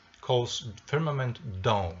 calls firmament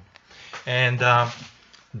dome. And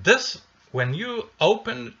this, when you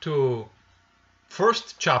open to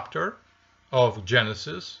first chapter of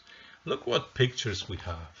Genesis, look what pictures we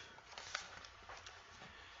have.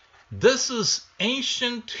 This is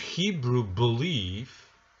ancient Hebrew belief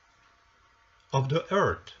of the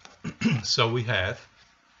earth. So we have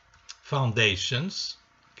foundations,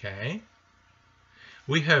 okay?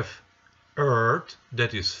 We have earth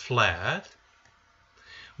that is flat.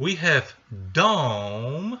 We have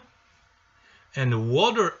dome and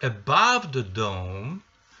water above the dome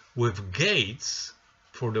with gates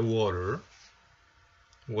for the water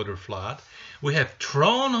flood. We have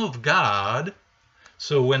throne of God.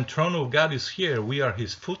 So when throne of God is here, we are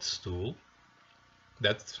his footstool.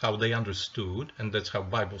 That's how they understood, and that's how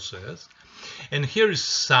Bible says. And here is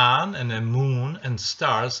sun and a moon and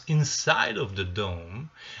stars inside of the dome,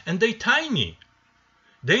 and they tiny.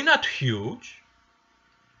 They're not huge.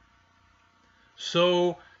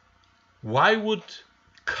 So why would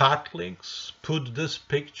Catholics put this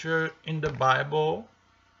picture in the Bible?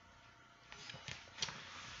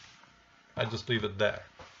 I just leave it there.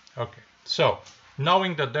 Okay, so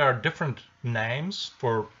knowing that there are different names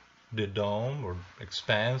for the dome or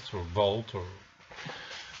expanse or vault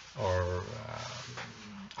or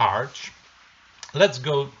arch, let's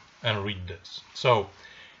go and read this. So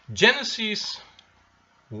Genesis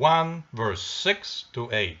 1 verse 6 to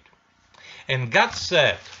 8. And God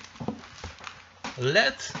said,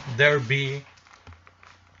 let there be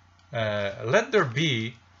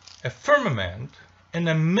a firmament in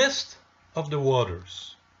the midst of the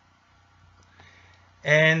waters,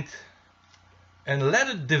 and let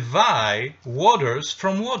it divide waters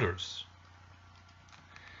from waters.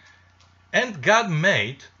 And God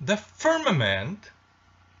made the firmament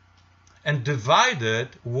and divided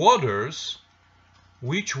waters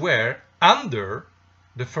which were under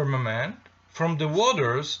the firmament from the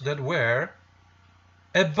waters that were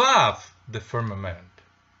above the firmament.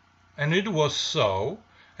 And it was so,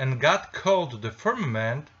 and God called the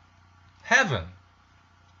firmament heaven.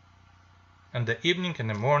 And the evening and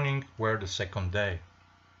the morning were the second day.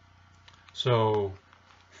 So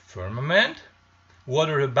firmament,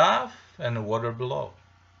 water above and water below.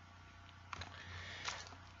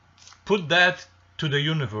 Put that to the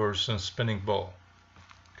universe and spinning ball.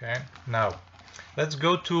 Okay, now let's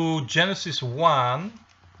go to Genesis 1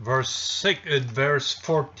 verse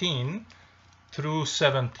 14 through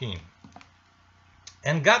 17.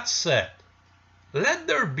 And God said, let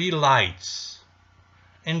there be lights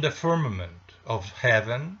in the firmament of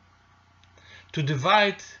heaven to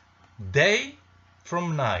divide day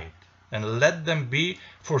from night, and let them be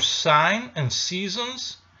for signs and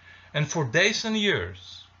seasons, and for days and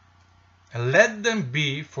years, and let them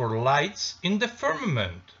be for lights in the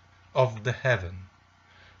firmament of the heaven,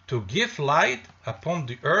 to give light upon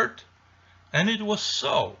the earth. And it was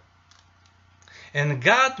so. And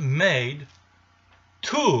God made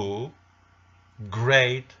 2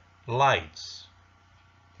 great lights,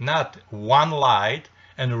 not one light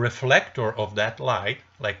and a reflector of that light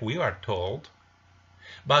like we are told,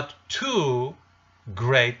 but 2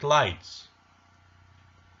 great lights.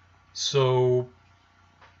 So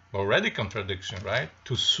Already contradiction, right?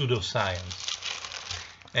 To pseudoscience.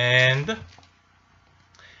 And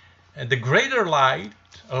the greater light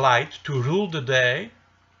to rule the day,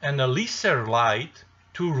 and a lesser light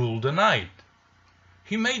to rule the night.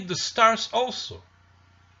 He made the stars also,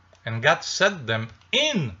 and God set them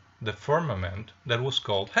in the firmament that was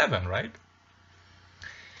called heaven, right?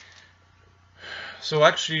 So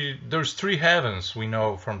actually there's three heavens we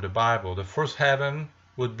know from the Bible. The first heaven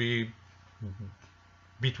would be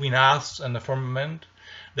between us and the firmament.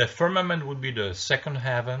 The firmament would be the second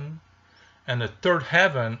heaven, and the third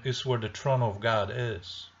heaven is where the throne of God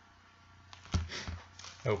is.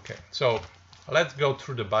 Okay, so let's go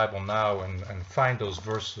through the Bible now and find those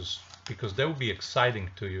verses, because they will be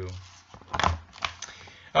exciting to you.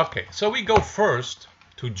 Okay, so we go first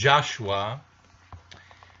to Joshua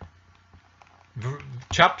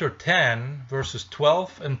chapter 10, verses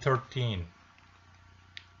 12 and 13.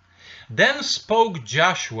 Then spoke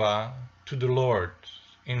Joshua to the Lord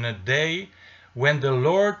in a day when the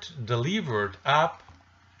Lord delivered up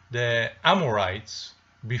the Amorites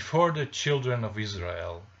before the children of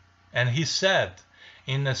Israel. And he said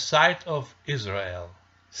in the sight of Israel,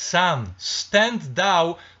 Sun, stand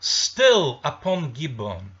thou still upon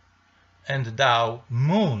Gibeon, and thou,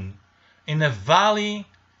 moon, in the valley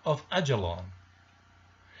of Ajalon.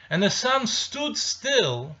 And the sun stood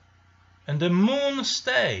still, and the moon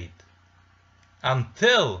stayed,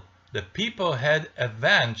 until the people had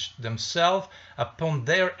avenged themselves upon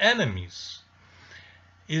their enemies.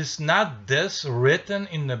 Is not this written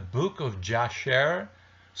in the book of Jasher?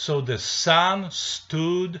 So the sun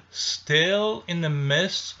stood still in the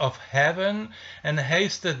midst of heaven, and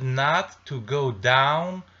hasted not to go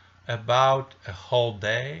down about a whole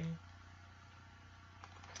day.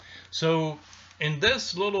 So in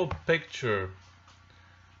this little picture,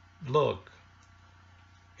 look,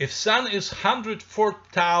 if sun is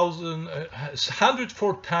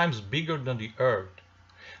 104 times bigger than the earth,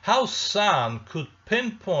 how sun could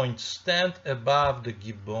pinpoint stand above the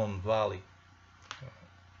Gibeon Valley?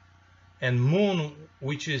 And moon,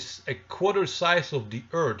 which is a quarter size of the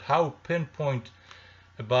earth, how pinpoint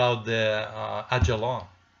about the Ajalon?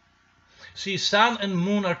 See, sun and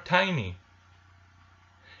moon are tiny,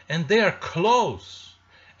 and they are close,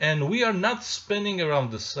 and we are not spinning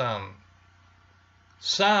around the sun.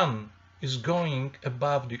 Sun is going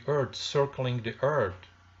above the earth, circling the earth,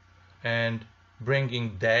 and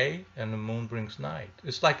bringing day, and the moon brings night.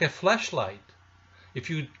 It's like a flashlight. If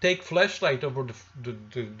you take flashlight over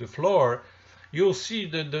the floor, you'll see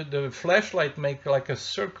the flashlight make like a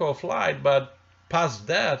circle of light, but past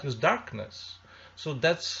that is darkness. So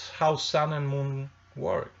that's how sun and moon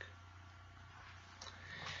work.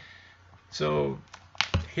 So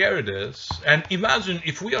here it is. And imagine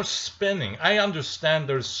if we are spinning. I understand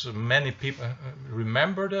there's many people.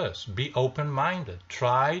 Remember this. Be open-minded.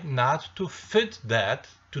 Try not to fit that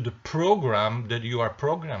to the program that you are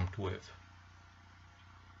programmed with.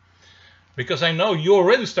 Because I know you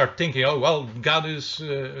already start thinking, oh, well, God is,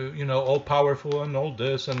 all-powerful and all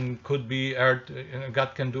this, and could be earth,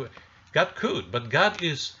 God can do it. God could, but God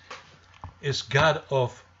is God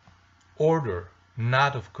of order,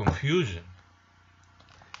 not of confusion.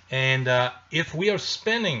 And if we are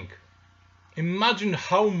spinning, imagine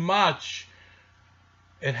how much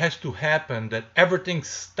it has to happen that everything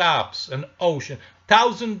stops. An ocean,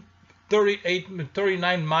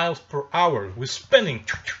 1,039 miles per hour, we're spinning,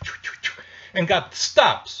 and God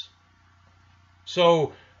stops.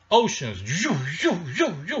 So oceans,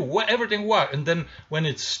 everything what, and then when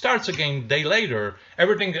it starts again, day later,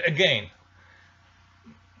 everything again.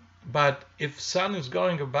 But if sun is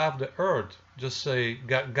going above the earth, just say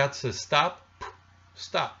God says stop,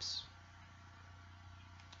 stops.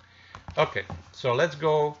 Okay, so let's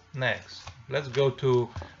go next. Let's go to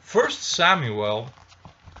 1 Samuel,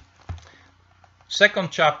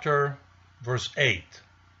 2nd chapter, verse 8.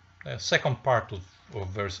 Second part of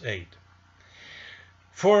verse 8.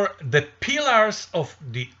 For the pillars of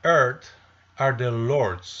the earth are the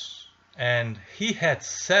Lord's, and he had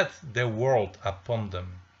set the world upon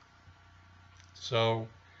them. So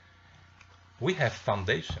we have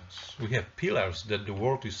foundations, we have pillars that the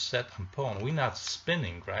world is set upon. We're not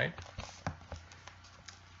spinning, right?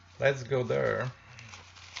 Let's go there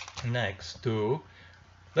next to,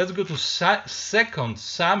 let's go to 2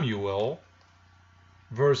 Samuel,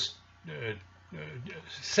 verse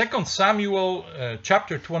 2 Samuel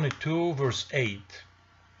chapter 22, verse 8.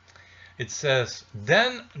 It says,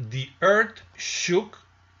 then the earth shook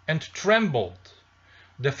and trembled.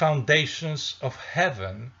 The foundations of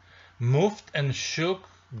heaven moved and shook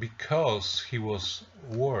because he was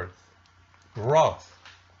wroth.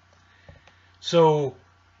 So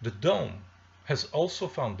The dome has also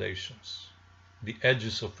foundations, the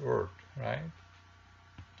edges of earth, right?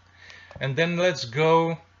 And then let's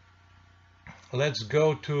go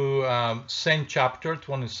to same chapter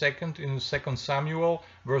 22nd in 2 Samuel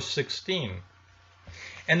verse 16.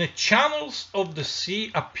 And the channels of the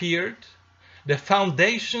sea appeared, the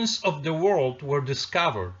foundations of the world were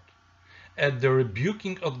discovered at the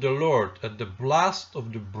rebuking of the Lord, at the blast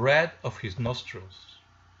of the breath of his nostrils.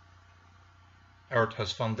 Earth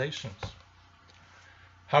has foundations.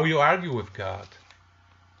 How you argue with God?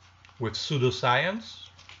 With pseudoscience?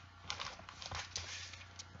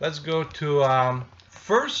 Let's go to 1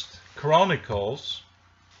 Chronicles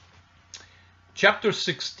chapter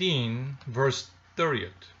 16 verse 30.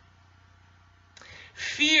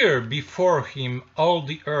 Fear before him all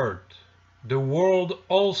the earth, the world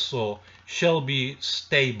also shall be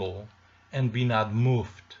stable and be not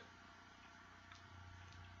moved.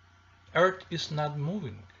 Earth is not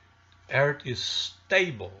moving. Earth is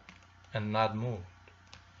stable and not moved.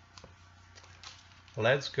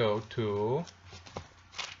 Let's go to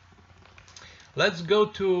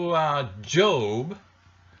Job.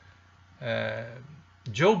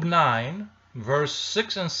 Job 9 verse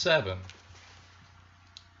 6 and 7.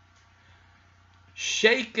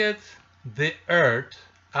 Shaketh the earth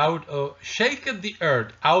out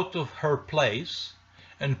of her place,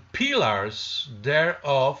 and pillars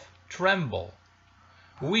thereof tremble,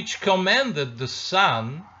 which commanded the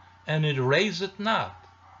sun, and it raised not,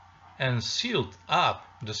 and sealed up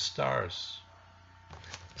the stars.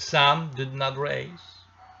 Sun did not raise.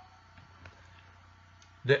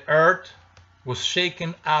 The earth was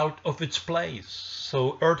shaken out of its place.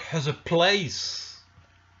 So earth has a place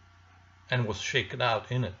and was shaken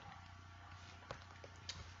out in it.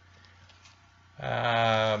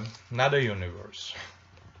 Not a universe.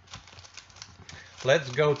 Let's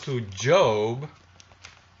go to Job.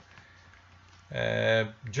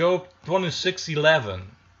 Job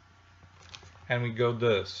 26:11, and we go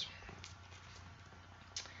this.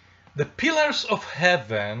 The pillars of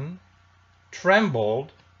heaven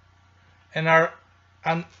trembled and are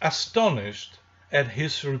astonished at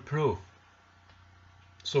his reproof.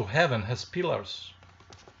 So heaven has pillars.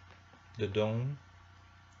 The dome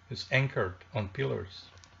is anchored on pillars.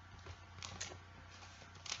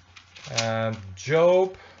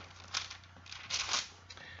 Job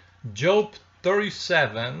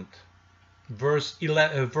 37 verse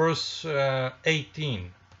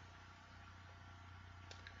 18.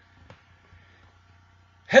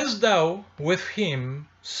 Hast thou with him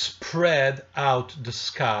spread out the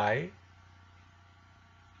sky?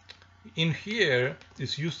 In here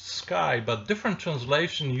is used sky, but different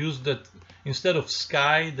translation use that instead of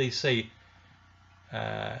sky they say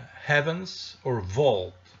heavens or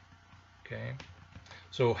vault. Okay,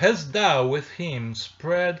 so hast thou with him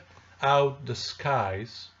spread out the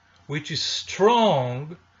skies, which is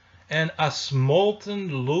strong and as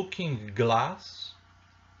molten looking glass.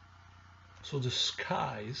 So the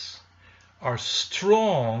skies are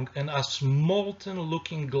strong and as molten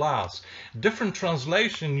looking glass. Different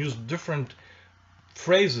translation use different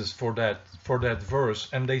phrases for that verse,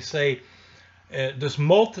 and they say this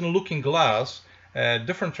molten looking glass.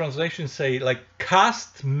 Different translations say like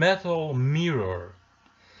cast metal mirror.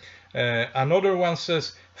 Another one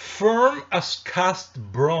says firm as cast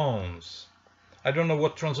bronze. I don't know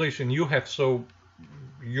what translation you have, so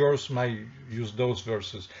yours might use those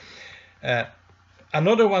verses.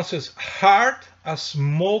 Another one says hard as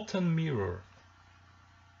molten mirror.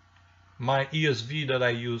 My ESV that I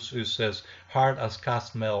use says hard as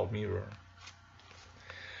cast metal mirror.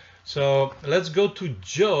 So let's go to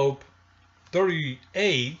Job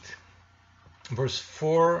 38 verse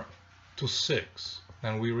 4 to 6,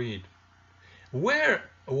 and we read, where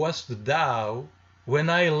wast thou when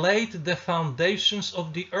I laid the foundations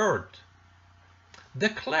of the earth?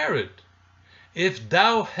 Declare it, if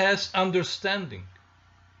thou hast understanding.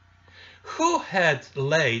 Who had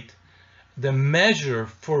laid the measure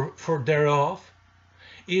for thereof,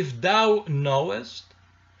 if thou knowest?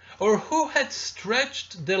 Or who had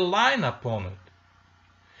stretched the line upon it?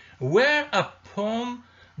 Whereupon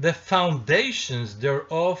the foundations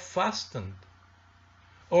thereof fastened?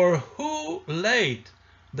 Or who laid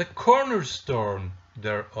the cornerstone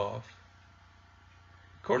thereof?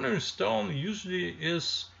 Cornerstone usually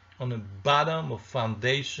is on the bottom of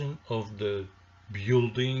foundation of the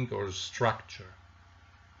building or structure.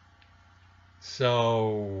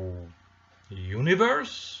 So,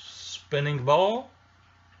 universe, spinning ball,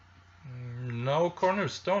 no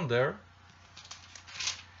cornerstone there.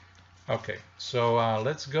 Okay, so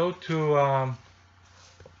let's go to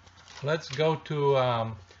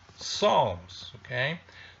Psalms. Okay,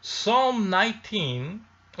 Psalm 18,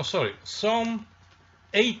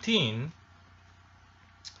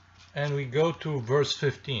 and we go to verse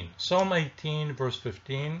 15. Psalm 18, verse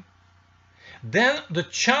 15. Then the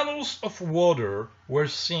channels of water were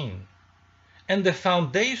seen, and the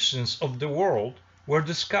foundations of the world were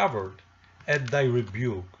discovered at thy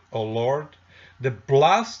rebuke, O Lord, the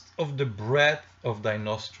blast of the breath of thy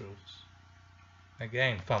nostrils.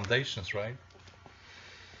 Again, foundations, right?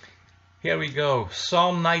 Here we go,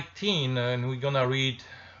 Psalm 19, and we're gonna read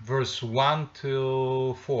verse 1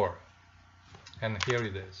 to 4. And here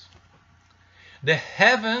it is. The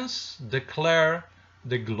heavens declare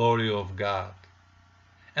the glory of God,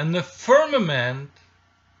 and the firmament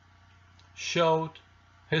showed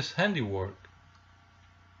his handiwork.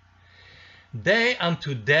 Day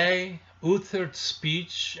unto day uttered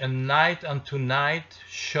speech, and night unto night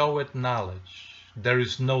showeth knowledge. There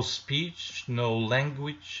is no speech, no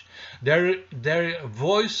language. Their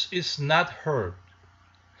voice is not heard.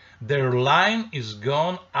 Their line is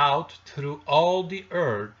gone out through all the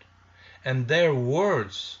earth, and their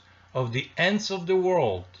words of the ends of the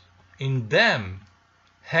world. In them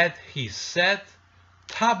hath he set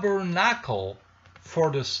tabernacle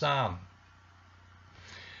for the sun.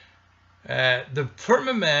 The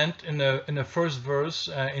firmament in the first verse,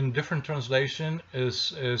 in different translation,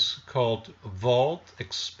 is called vault,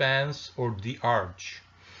 expanse, or the arch.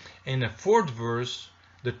 In the fourth verse,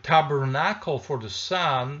 the tabernacle for the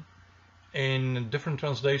sun, in different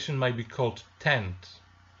translation, might be called tent.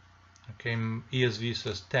 Okay, ESV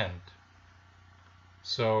says tent.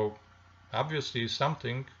 So obviously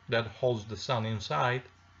something that holds the sun inside.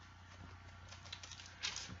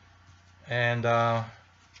 And I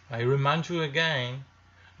remind you again,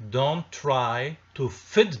 don't try to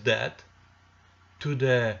fit that to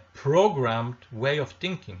the programmed way of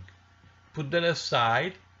thinking. Put that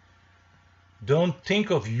aside. Don't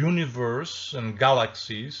think of universe and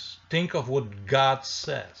galaxies. Think of what God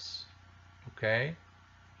says. Okay?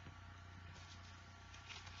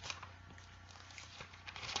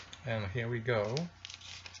 And here we go.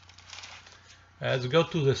 Let's go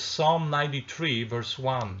to the Psalm 93, verse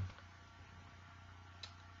 1.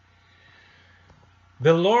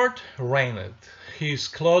 The Lord reigneth, he is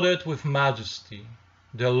clothed with majesty.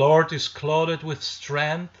 The Lord is clothed with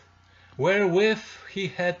strength, wherewith he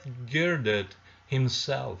hath girded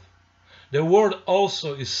himself. The word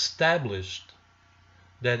also is established,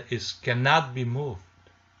 that is cannot be moved.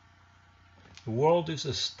 The world is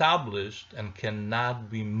established and cannot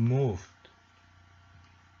be moved.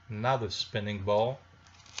 Not a spinning ball.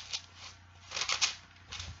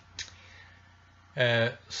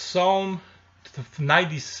 Psalm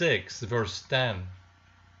 96, verse 10.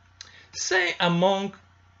 Say among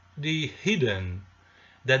the heathen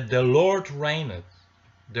that the Lord reigneth.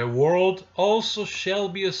 The world also shall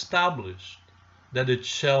be established, that it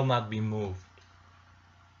shall not be moved.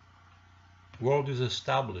 The world is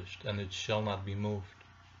established and it shall not be moved.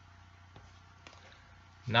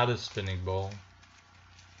 Not a spinning ball.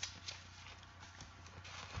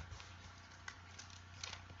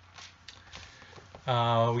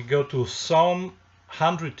 We go to Psalm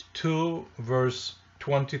 102, verse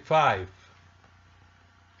 25.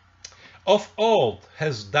 Of old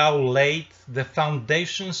hast thou laid the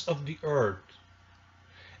foundations of the earth,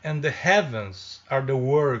 and the heavens are the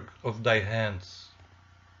work of thy hands.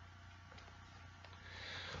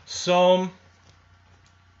 Psalm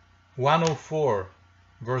 104,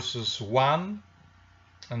 verses 1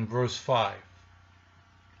 and verse 5.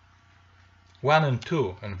 1 and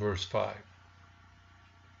 2 and verse 5.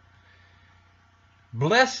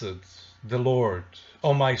 Blessed the Lord,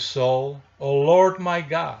 O my soul, O Lord my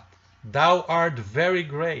God. Thou art very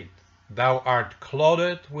great, thou art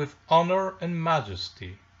clothed with honor and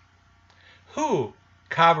majesty. Who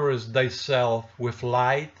coverest thyself with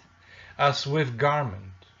light as with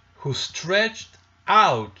garment, who stretched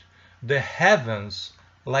out the heavens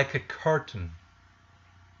like a curtain.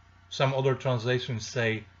 Some other translations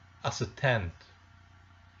say as a tent.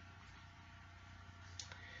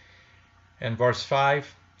 And verse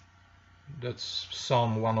 5, that's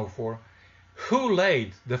Psalm 104. Who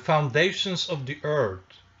laid the foundations of the earth,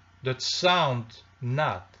 that sound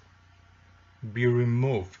not, be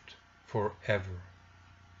removed forever?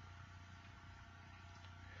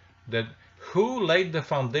 That who laid the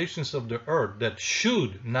foundations of the earth that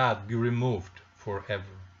should not be removed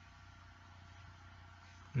forever?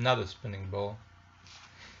 Not a spinning ball.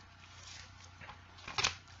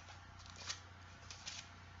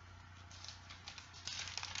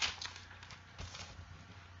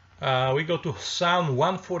 We go to Psalm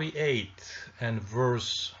 148 and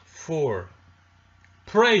verse 4.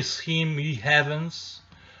 Praise him, ye heavens,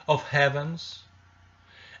 of heavens,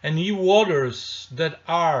 and ye waters that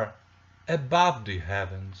are above the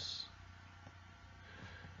heavens.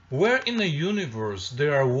 Where in the universe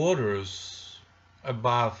there are waters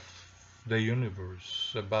above the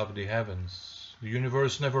universe, above the heavens? The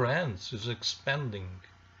universe never ends, it's expanding.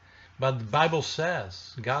 But the Bible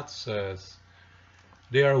says, God says,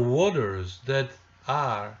 there are waters that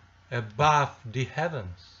are above the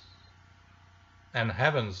heavens. And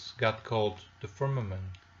heavens God called the firmament.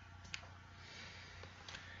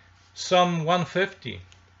 Psalm 150,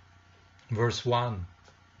 verse 1.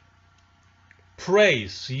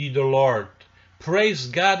 Praise ye the Lord, praise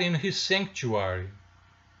God in his sanctuary,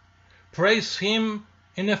 praise him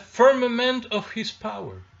in the firmament of his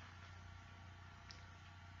power.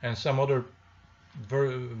 And some other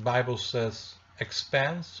Bible says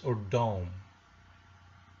expanse or dome.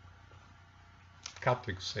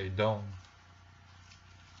 Catholics say dome.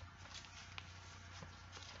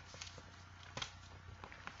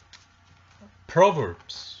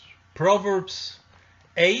 Proverbs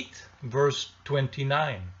 8, verse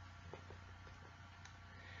 29.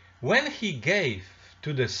 When he gave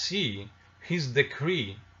to the sea his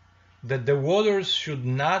decree that the waters should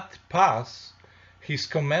not pass his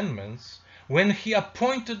commandments, when he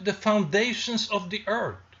appointed the foundations of the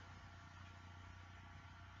earth.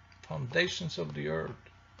 Foundations of the earth.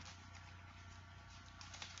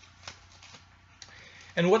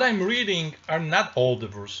 And what I'm reading are not all the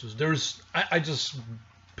verses. I just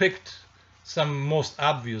picked some most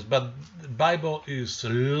obvious, but the Bible is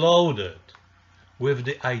loaded with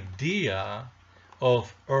the idea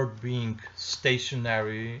of earth being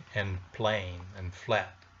stationary and plain and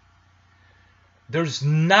flat. There's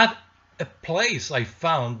not a place I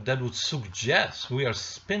found that would suggest we are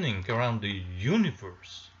spinning around the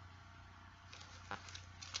universe.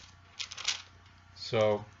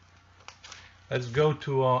 So let's go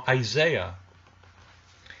to Isaiah.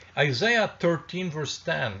 Isaiah 13, verse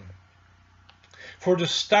 10. For the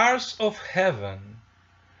stars of heaven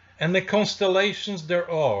and the constellations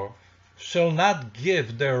thereof shall not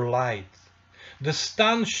give their light. The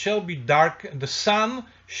sun shall be darkened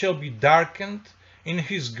in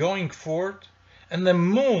his going forth, and the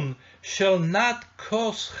moon shall not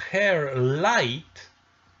cause her light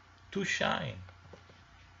to shine.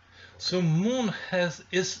 So moon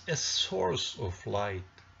is a source of light,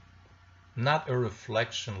 not a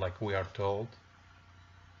reflection like we are told.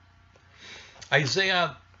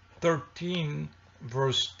 Isaiah 13,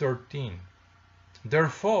 verse 13.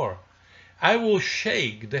 Therefore I will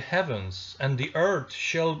shake the heavens, and the earth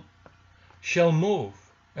shall move.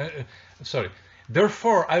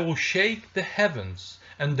 Therefore I will shake the heavens,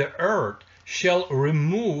 and the earth shall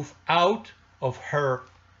remove out of her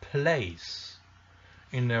place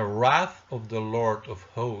in the wrath of the Lord of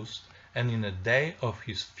hosts, and in the day of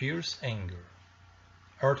his fierce anger.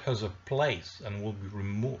 Earth has a place and will be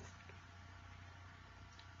removed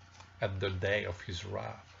at the day of his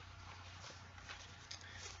wrath.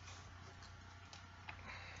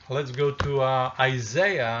 Let's go to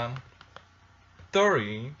Isaiah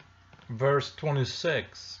 30, verse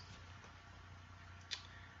 26.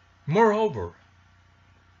 Moreover,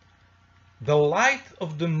 the light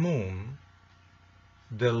of the moon,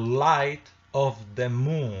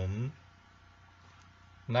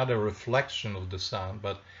 not a reflection of the sun,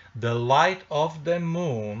 but the light of the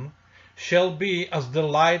moon shall be as the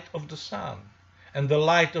light of the sun, and the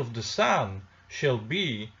light of the sun shall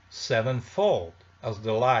be sevenfold as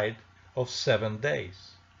the light of 7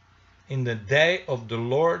 days. In the day of the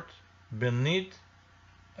Lord bandeth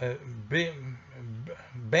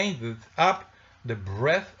up the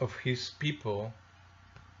breath of his people.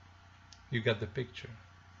 You got the picture.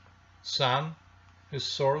 Sun is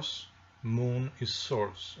source, moon is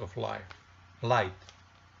source of light.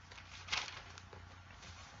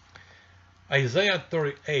 Isaiah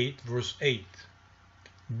 38, verse 8.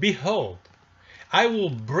 Behold, I will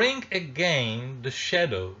bring again the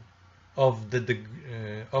shadow of the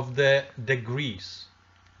degrees,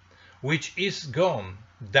 which is gone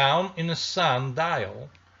down in the sundial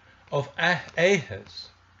of Ahaz,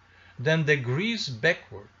 then degrees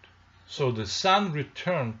backward. So the sun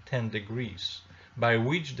returned 10 degrees, by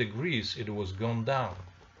which degrees it was gone down.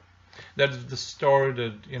 That is the story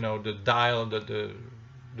that,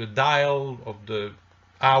 the dial of the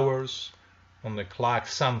hours on the clock,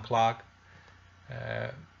 sun clock,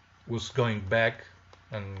 was going back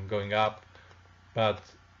and going up, but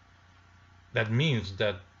that means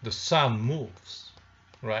that the sun moves,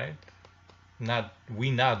 right?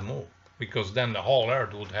 We not move, because then the whole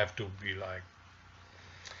earth would have to be like,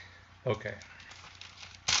 okay.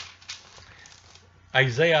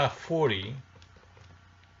 Isaiah 40,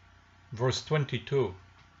 verse 22.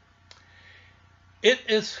 It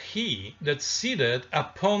is he that sitteth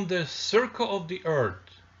upon the circle of the earth,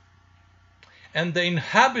 and the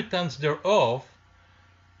inhabitants thereof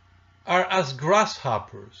are as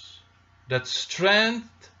grasshoppers, that stretch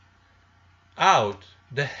out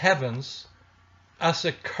the heavens as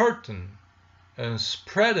a curtain, and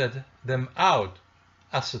spreadeth them out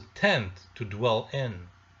as a tent to dwell in.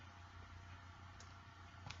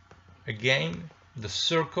 Again, the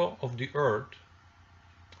circle of the earth.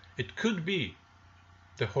 It could be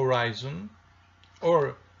the horizon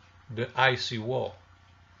or the icy wall,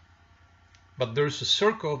 but there's a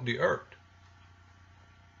circle of the earth.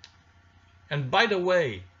 And by the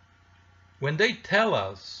way, when they tell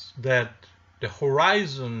us that the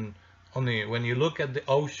horizon, only when you look at the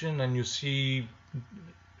ocean and you see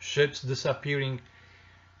ships disappearing,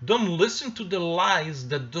 don't listen to the lies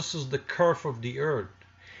that this is the curve of the earth.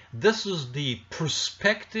 This is the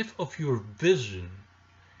perspective of your vision.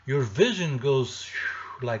 Your vision goes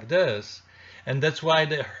like this, and that's why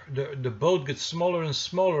the boat gets smaller and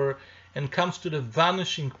smaller and comes to the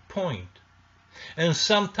vanishing point. And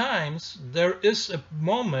sometimes there is a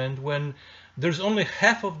moment when there's only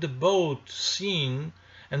half of the boat seen,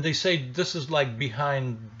 and they say this is like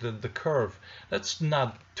behind the curve. That's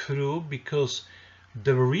not true, because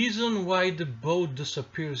the reason why the boat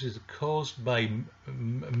disappears is caused by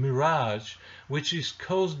mirage, which is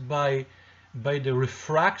caused by the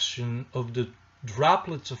refraction of the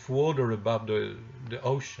droplets of water above the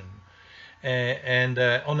ocean. And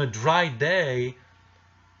on a dry day,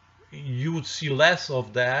 you would see less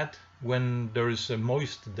of that when there is a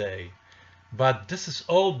moist day. But this is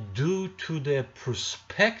all due to the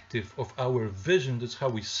perspective of our vision. That's how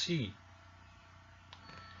we see.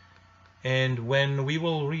 And when we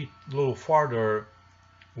will read a little farther,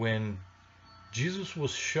 when Jesus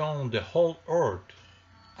was shown the whole earth,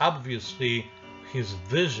 obviously his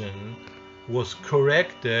vision was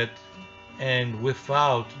corrected and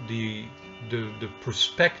without the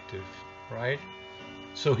perspective, right?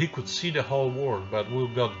 So he could see the whole world, but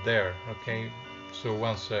we'll go there, okay? So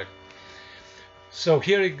one sec. So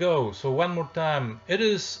here it goes. So one more time. It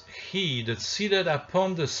is he that sitteth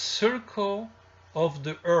upon the circle of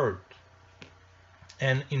the earth,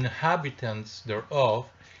 and inhabitants thereof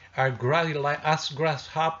are as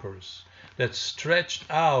grasshoppers, that stretched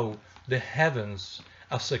out the heavens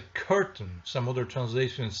as a curtain. Some other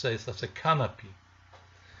translation says as a canopy,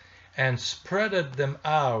 and spreadeth them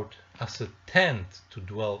out as a tent to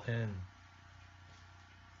dwell in.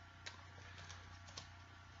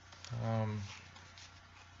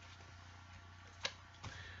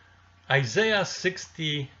 Isaiah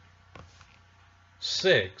 66.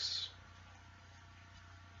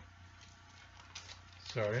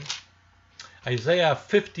 Isaiah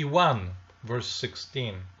 51, verse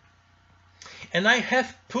 16. And I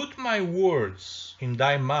have put my words in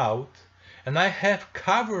thy mouth, and I have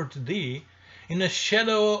covered thee in a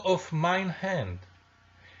shadow of mine hand,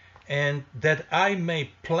 and that I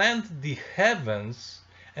may plant the heavens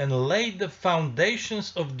and lay the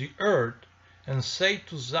foundations of the earth, and say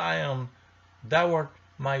to Zion, thou art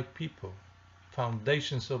my people.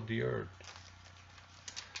 Foundations of the earth.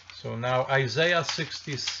 So now Isaiah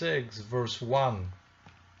 66, verse 1.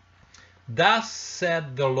 Thus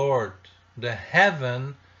said the Lord, the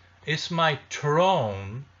heaven is my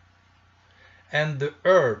throne, and the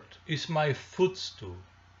earth is my footstool.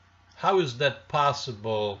 How is that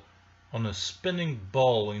possible on a spinning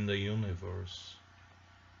ball in the universe?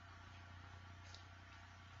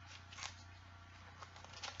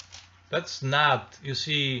 That's not, you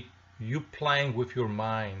see, you playing with your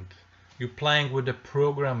mind. You're playing with the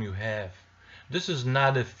program you have. This is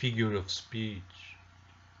not a figure of speech.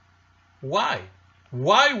 Why?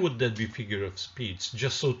 Why would that be figure of speech?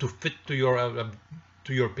 Just so to fit to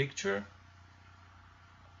your picture?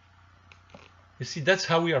 You see, that's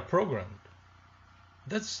how we are programmed.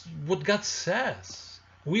 That's what God says.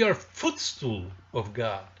 We are footstool of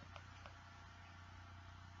God.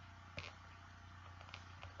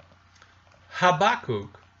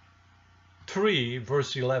 Habakkuk 3,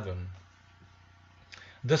 verse 11.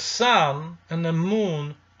 The sun and the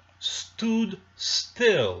moon stood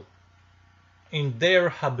still in their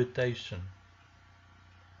habitation.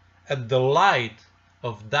 At the light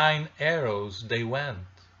of thine arrows they went.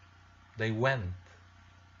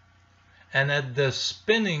 And at the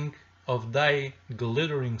spinning of thy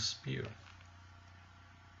glittering spear.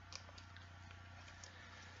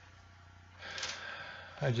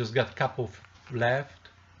 I just got a couple left.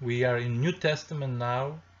 We are in New Testament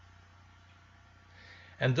now.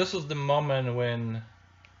 And this is the moment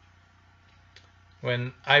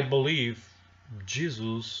when I believe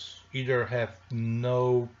Jesus either have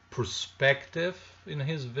no perspective in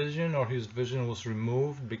his vision, or his vision was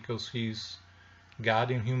removed because he's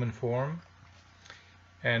God in human form.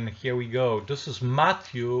 And here we go. This is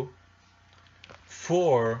Matthew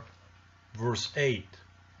 4, verse 8.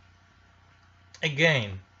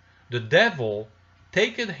 Again, the devil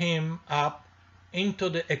taketh him up into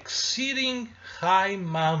the exceeding high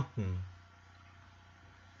mountain,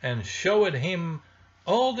 and showed him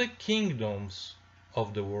all the kingdoms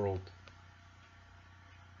of the world.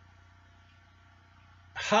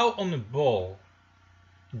 How on a ball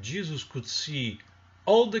Jesus could see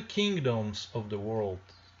all the kingdoms of the world?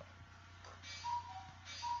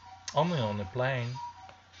 Only on a plane.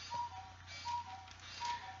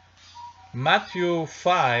 Matthew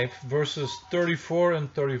 5, verses 34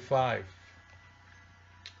 and 35.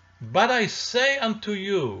 But I say unto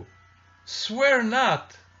you, swear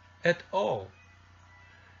not at all,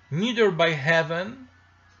 neither by heaven,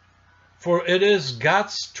 for it is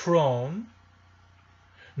God's throne,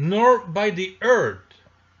 nor by the earth,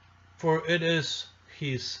 for it is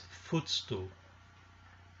his footstool.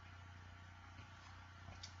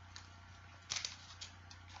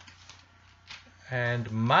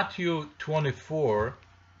 And Matthew 24,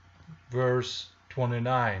 verse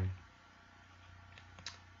 29.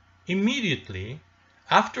 Immediately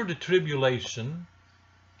after the tribulation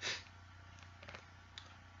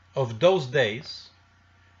of those days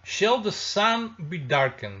shall the sun be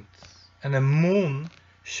darkened, and the moon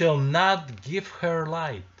shall not give her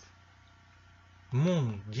light.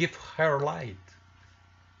 Moon, give her light.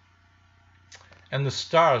 And the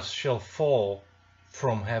stars shall fall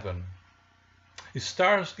from heaven. If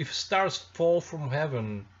stars fall from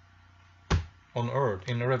heaven on earth,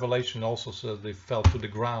 in Revelation also says they fell to the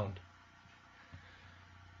ground.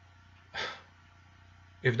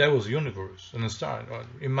 If there was a universe and a star,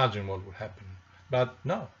 imagine what would happen. But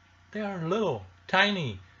no, they are little,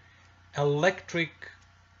 tiny, electric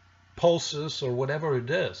pulses or whatever it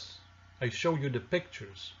is. I show you the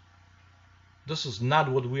pictures. This is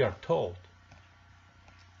not what we are told.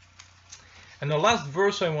 And the last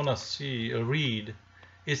verse I want to read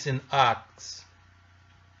is in Acts.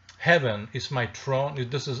 Heaven is my throne.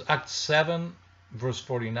 This is Acts 7, verse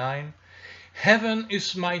 49. Heaven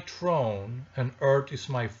is my throne, and earth is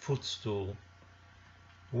my footstool.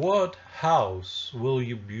 What house will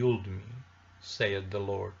you build me, saith the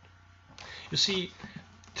Lord? You see,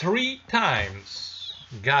 3 times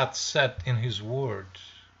God said in his word,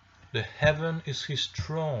 the heaven is his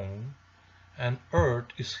throne, and earth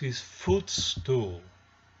is his footstool.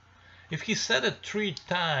 If he said it 3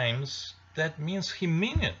 times, that means he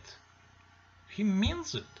means it. He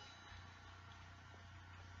means it.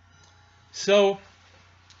 So,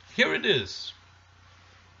 here it is.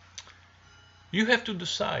 You have to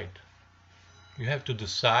decide. You have to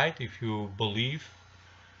decide if you believe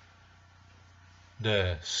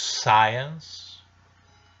the science,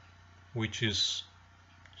 which is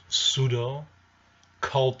pseudo,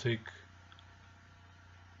 cultic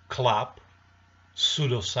club,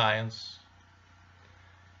 pseudoscience,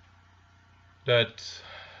 that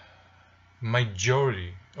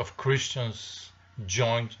majority of Christians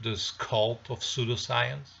joined this cult of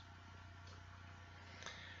pseudoscience.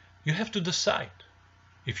 You have to decide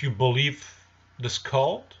if you believe this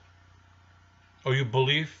cult or you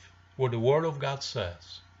believe what the Word of God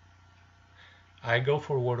says. I go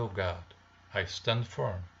for Word of God. I stand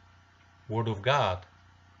firm. Word of God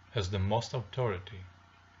has the most authority.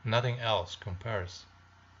 Nothing else compares.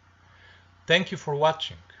 Thank you for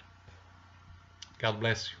watching. God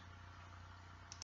bless you.